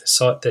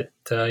site that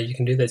you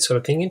can do that sort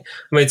of thing in.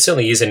 I mean, it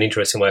certainly is an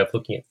interesting way of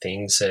looking at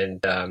things,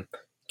 and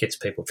gets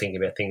people thinking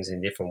about things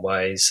in different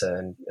ways,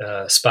 and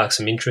sparks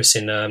some interest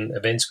in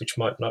events which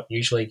might not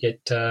usually get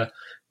a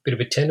bit of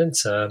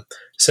attendance.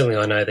 Certainly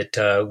I know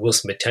that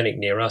Wilson Botanic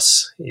near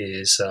us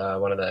is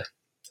one of the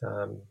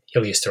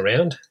hilliest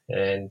around,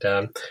 and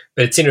but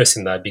it's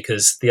interesting though,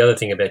 because the other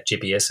thing about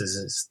GPSs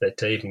is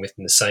that even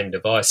within the same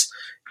device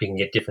you can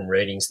get different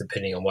readings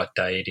depending on what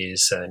day it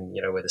is and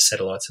where the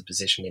satellites are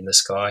positioned in the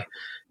sky.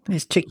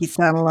 Those tricky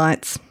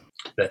satellites.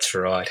 That's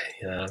right.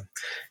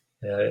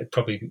 It'd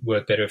probably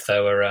work better if they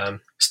were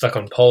stuck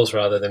on poles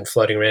rather than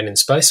floating around in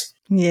space.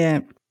 Yeah.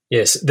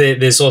 Yes,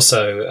 there's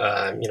also,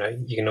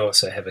 you can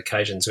also have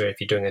occasions where if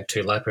you're doing a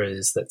 2-lapper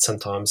is that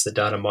sometimes the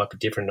data might be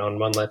different on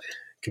one lap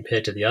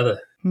compared to the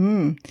other.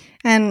 And,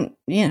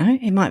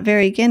 it might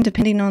vary again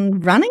depending on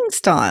running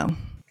style.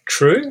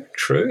 True.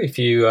 If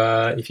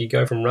you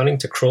go from running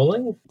to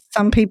crawling.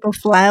 some people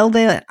flail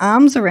their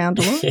arms around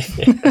a lot.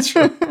 Yeah, that's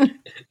right.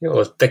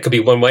 Well, that could be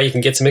one way you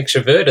can get some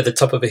extrovert at the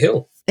top of a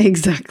hill.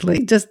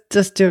 Exactly.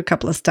 Just do a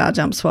couple of star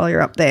jumps while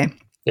you're up there.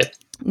 Yep.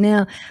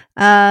 Now,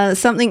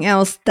 something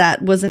else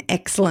that was an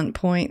excellent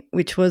point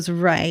which was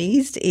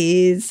raised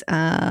is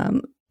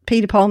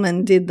Peter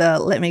Polman did the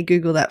let me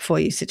Google that for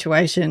you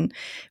situation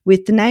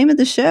with the name of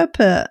the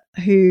Sherpa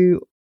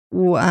who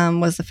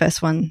was the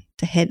first one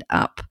to head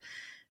up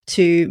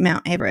to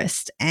Mount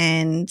Everest,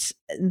 and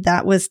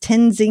that was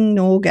Tenzing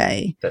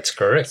Norgay. That's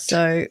correct.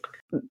 So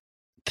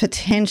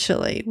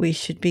potentially we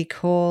should be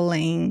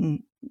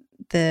calling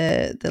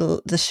the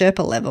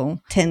Sherpa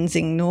level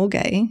Tenzing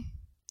Norgay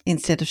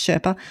instead of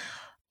Sherpa.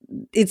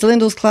 It's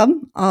Lyndall's club.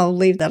 I'll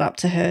leave that up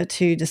to her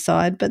to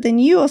decide. But then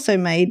you also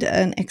made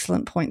an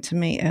excellent point to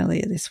me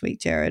earlier this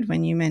week, Gerard,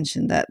 when you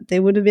mentioned that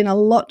there would have been a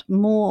lot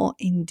more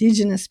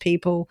Indigenous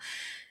people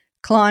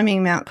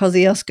climbing Mount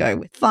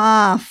Kosciuszko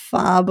far,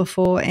 far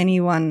before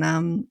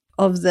anyone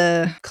of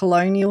the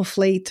colonial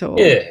fleet or...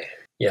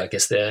 Yeah, I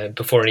guess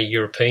before any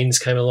Europeans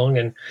came along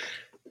and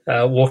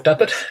walked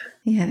up it.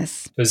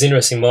 Yes. It was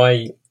interesting.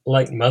 My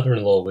late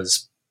mother-in-law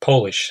was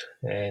Polish,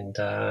 and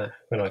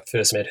when I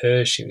first met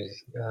her, she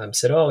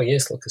said, "Oh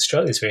yes, look,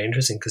 Australia's very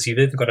interesting because you've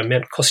even got a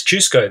Mount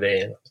Kosciuszko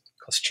there."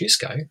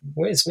 Kosciuszko?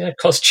 Where's Mount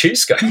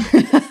Kosciuszko?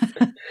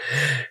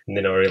 And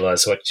then I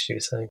realised what she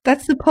was saying.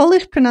 That's the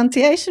Polish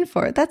pronunciation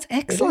for it. That's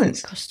excellent.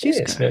 Kosciuszko.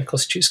 Yes, Mount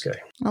Kosciuszko.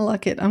 I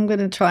like it. I'm going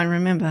to try and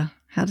remember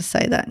how to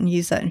say that and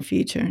use that in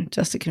future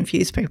just to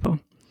confuse people.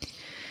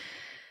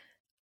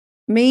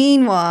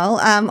 Meanwhile,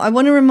 I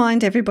want to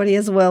remind everybody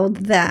as well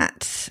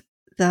that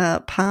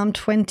the Palm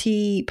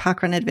 20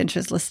 Parkrun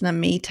Adventures Listener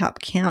Meetup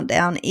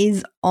Countdown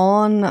is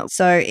on.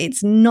 So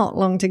it's not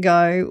long to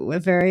go. We're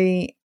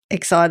very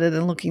excited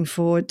and looking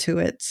forward to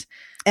it.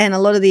 And a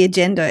lot of the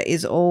agenda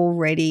is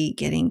already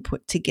getting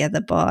put together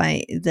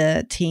by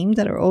the team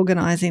that are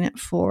organising it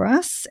for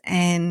us.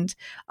 And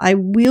I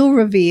will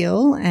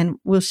reveal, and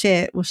we'll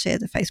share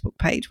the Facebook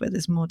page where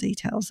there's more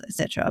details,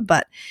 etc.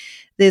 But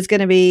there's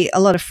going to be a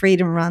lot of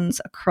freedom runs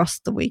across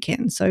the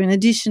weekend. So in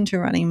addition to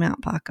running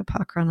Mount Parker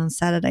Parkrun on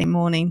Saturday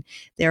morning,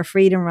 there are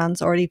freedom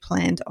runs already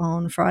planned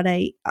on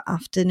Friday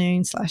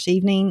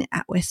afternoon/evening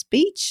at West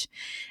Beach.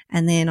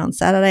 And then on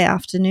Saturday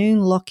afternoon,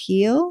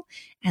 Lochiel.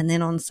 And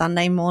then on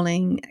Sunday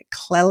morning,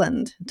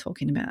 Cleland,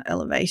 talking about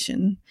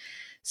elevation.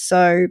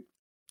 So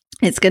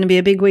it's going to be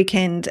a big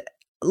weekend.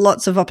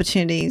 Lots of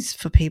opportunities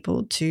for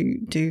people to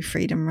do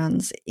freedom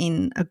runs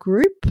in a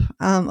group.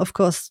 Of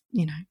course,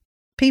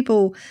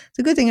 people,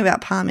 the good thing about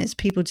Palm is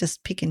people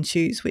just pick and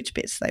choose which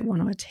bits they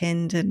want to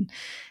attend and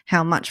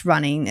how much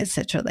running,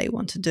 etc. they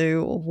want to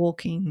do, or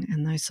walking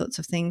and those sorts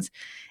of things.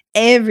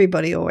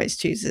 Everybody always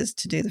chooses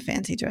to do the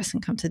fancy dress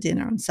and come to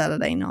dinner on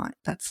Saturday night.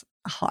 That's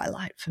a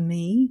highlight for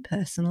me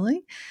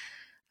personally.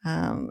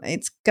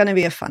 It's going to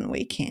be a fun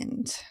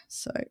weekend.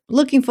 So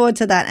looking forward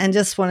to that, and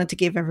just wanted to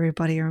give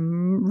everybody a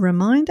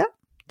reminder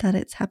that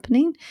it's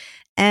happening.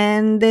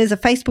 And there's a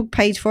Facebook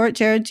page for it.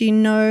 Gerard, do you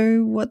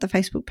know what the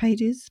Facebook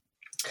page is?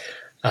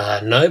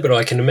 No, but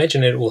I can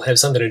imagine it will have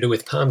something to do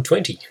with Palm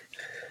 20.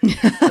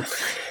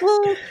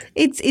 Well,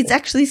 it's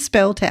actually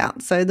spelt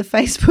out. So the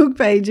Facebook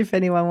page, if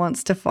anyone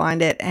wants to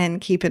find it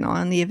and keep an eye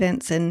on the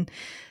events, and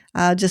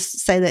just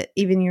say that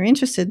even you're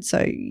interested.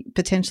 So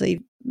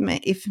potentially,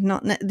 if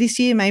not this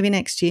year, maybe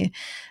next year,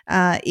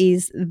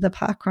 is the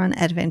Parkrun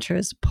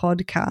Adventurers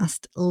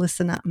podcast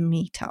listener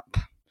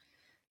meetup.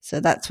 So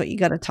that's what you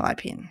got to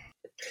type in.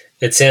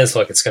 It sounds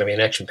like it's going to be an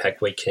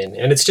action-packed weekend,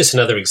 and it's just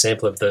another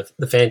example of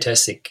the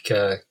fantastic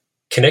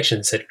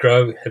connections that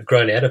have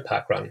grown out of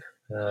Parkrun.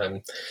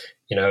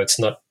 It's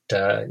not,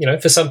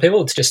 for some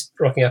people, it's just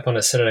rocking up on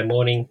a Saturday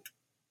morning,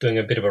 doing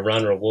a bit of a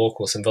run or a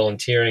walk or some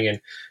volunteering and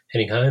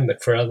heading home.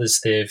 But for others,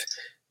 they've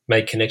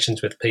made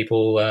connections with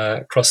people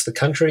across the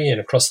country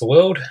and across the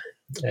world,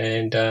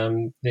 and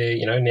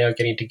they're, now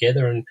getting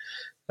together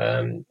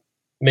and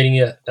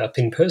meeting up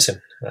in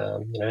person.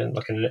 And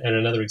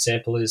another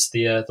example is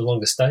the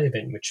Longest Day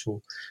event, which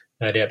will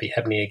no doubt be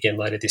happening again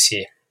later this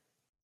year.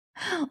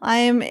 I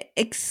am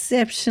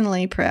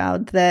exceptionally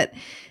proud that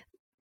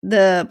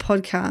the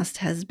podcast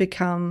has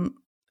become,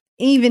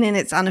 even in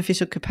its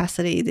unofficial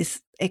capacity,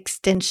 this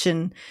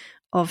extension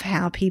of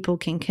how people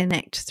can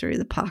connect through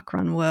the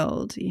parkrun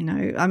world.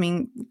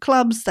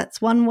 Clubs,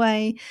 that's one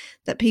way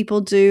that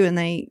people do, and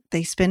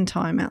they spend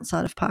time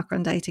outside of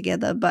Parkrun Day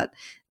together. But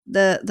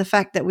the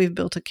fact that we've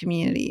built a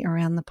community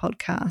around the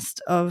podcast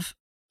of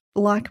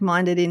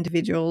like-minded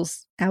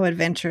individuals, our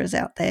adventurers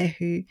out there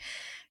who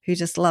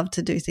just love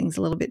to do things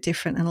a little bit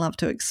different and love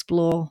to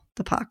explore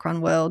the parkrun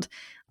world.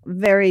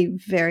 Very,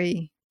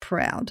 very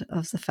proud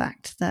of the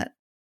fact that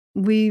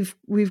we've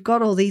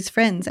got all these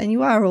friends, and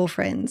you are all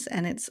friends,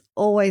 and it's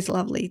always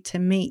lovely to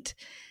meet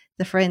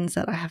the friends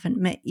that I haven't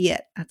met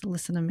yet at the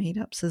listener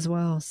meetups as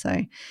well.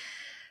 So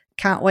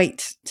can't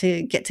wait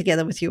to get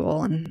together with you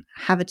all and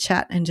have a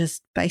chat and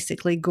just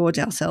basically gorge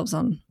ourselves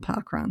on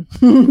parkrun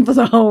for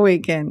the whole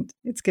weekend.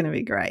 It's going to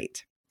be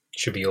great.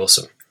 Should be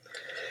awesome.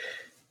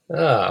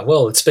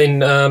 Well, it's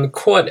been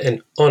quite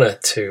an honour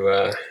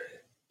to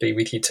be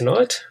with you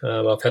tonight.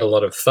 I've had a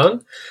lot of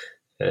fun,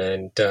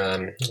 and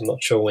I'm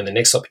not sure when the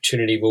next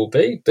opportunity will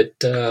be, but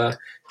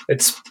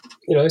it's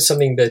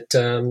something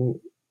that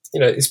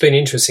it's been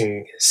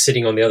interesting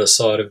sitting on the other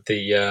side of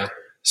the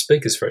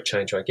speakers for a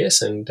change, I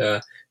guess, and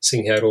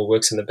seeing how it all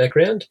works in the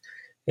background,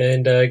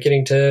 and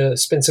getting to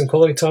spend some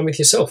quality time with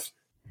yourself.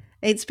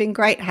 It's been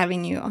great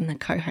having you on the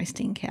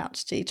co-hosting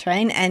couch,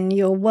 G-Train, and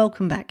you're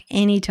welcome back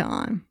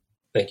anytime.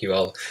 Thank you.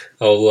 I'll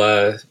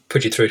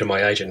put you through to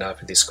my agent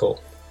after this call.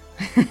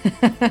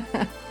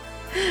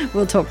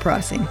 We'll talk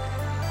pricing.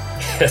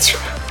 That's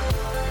right.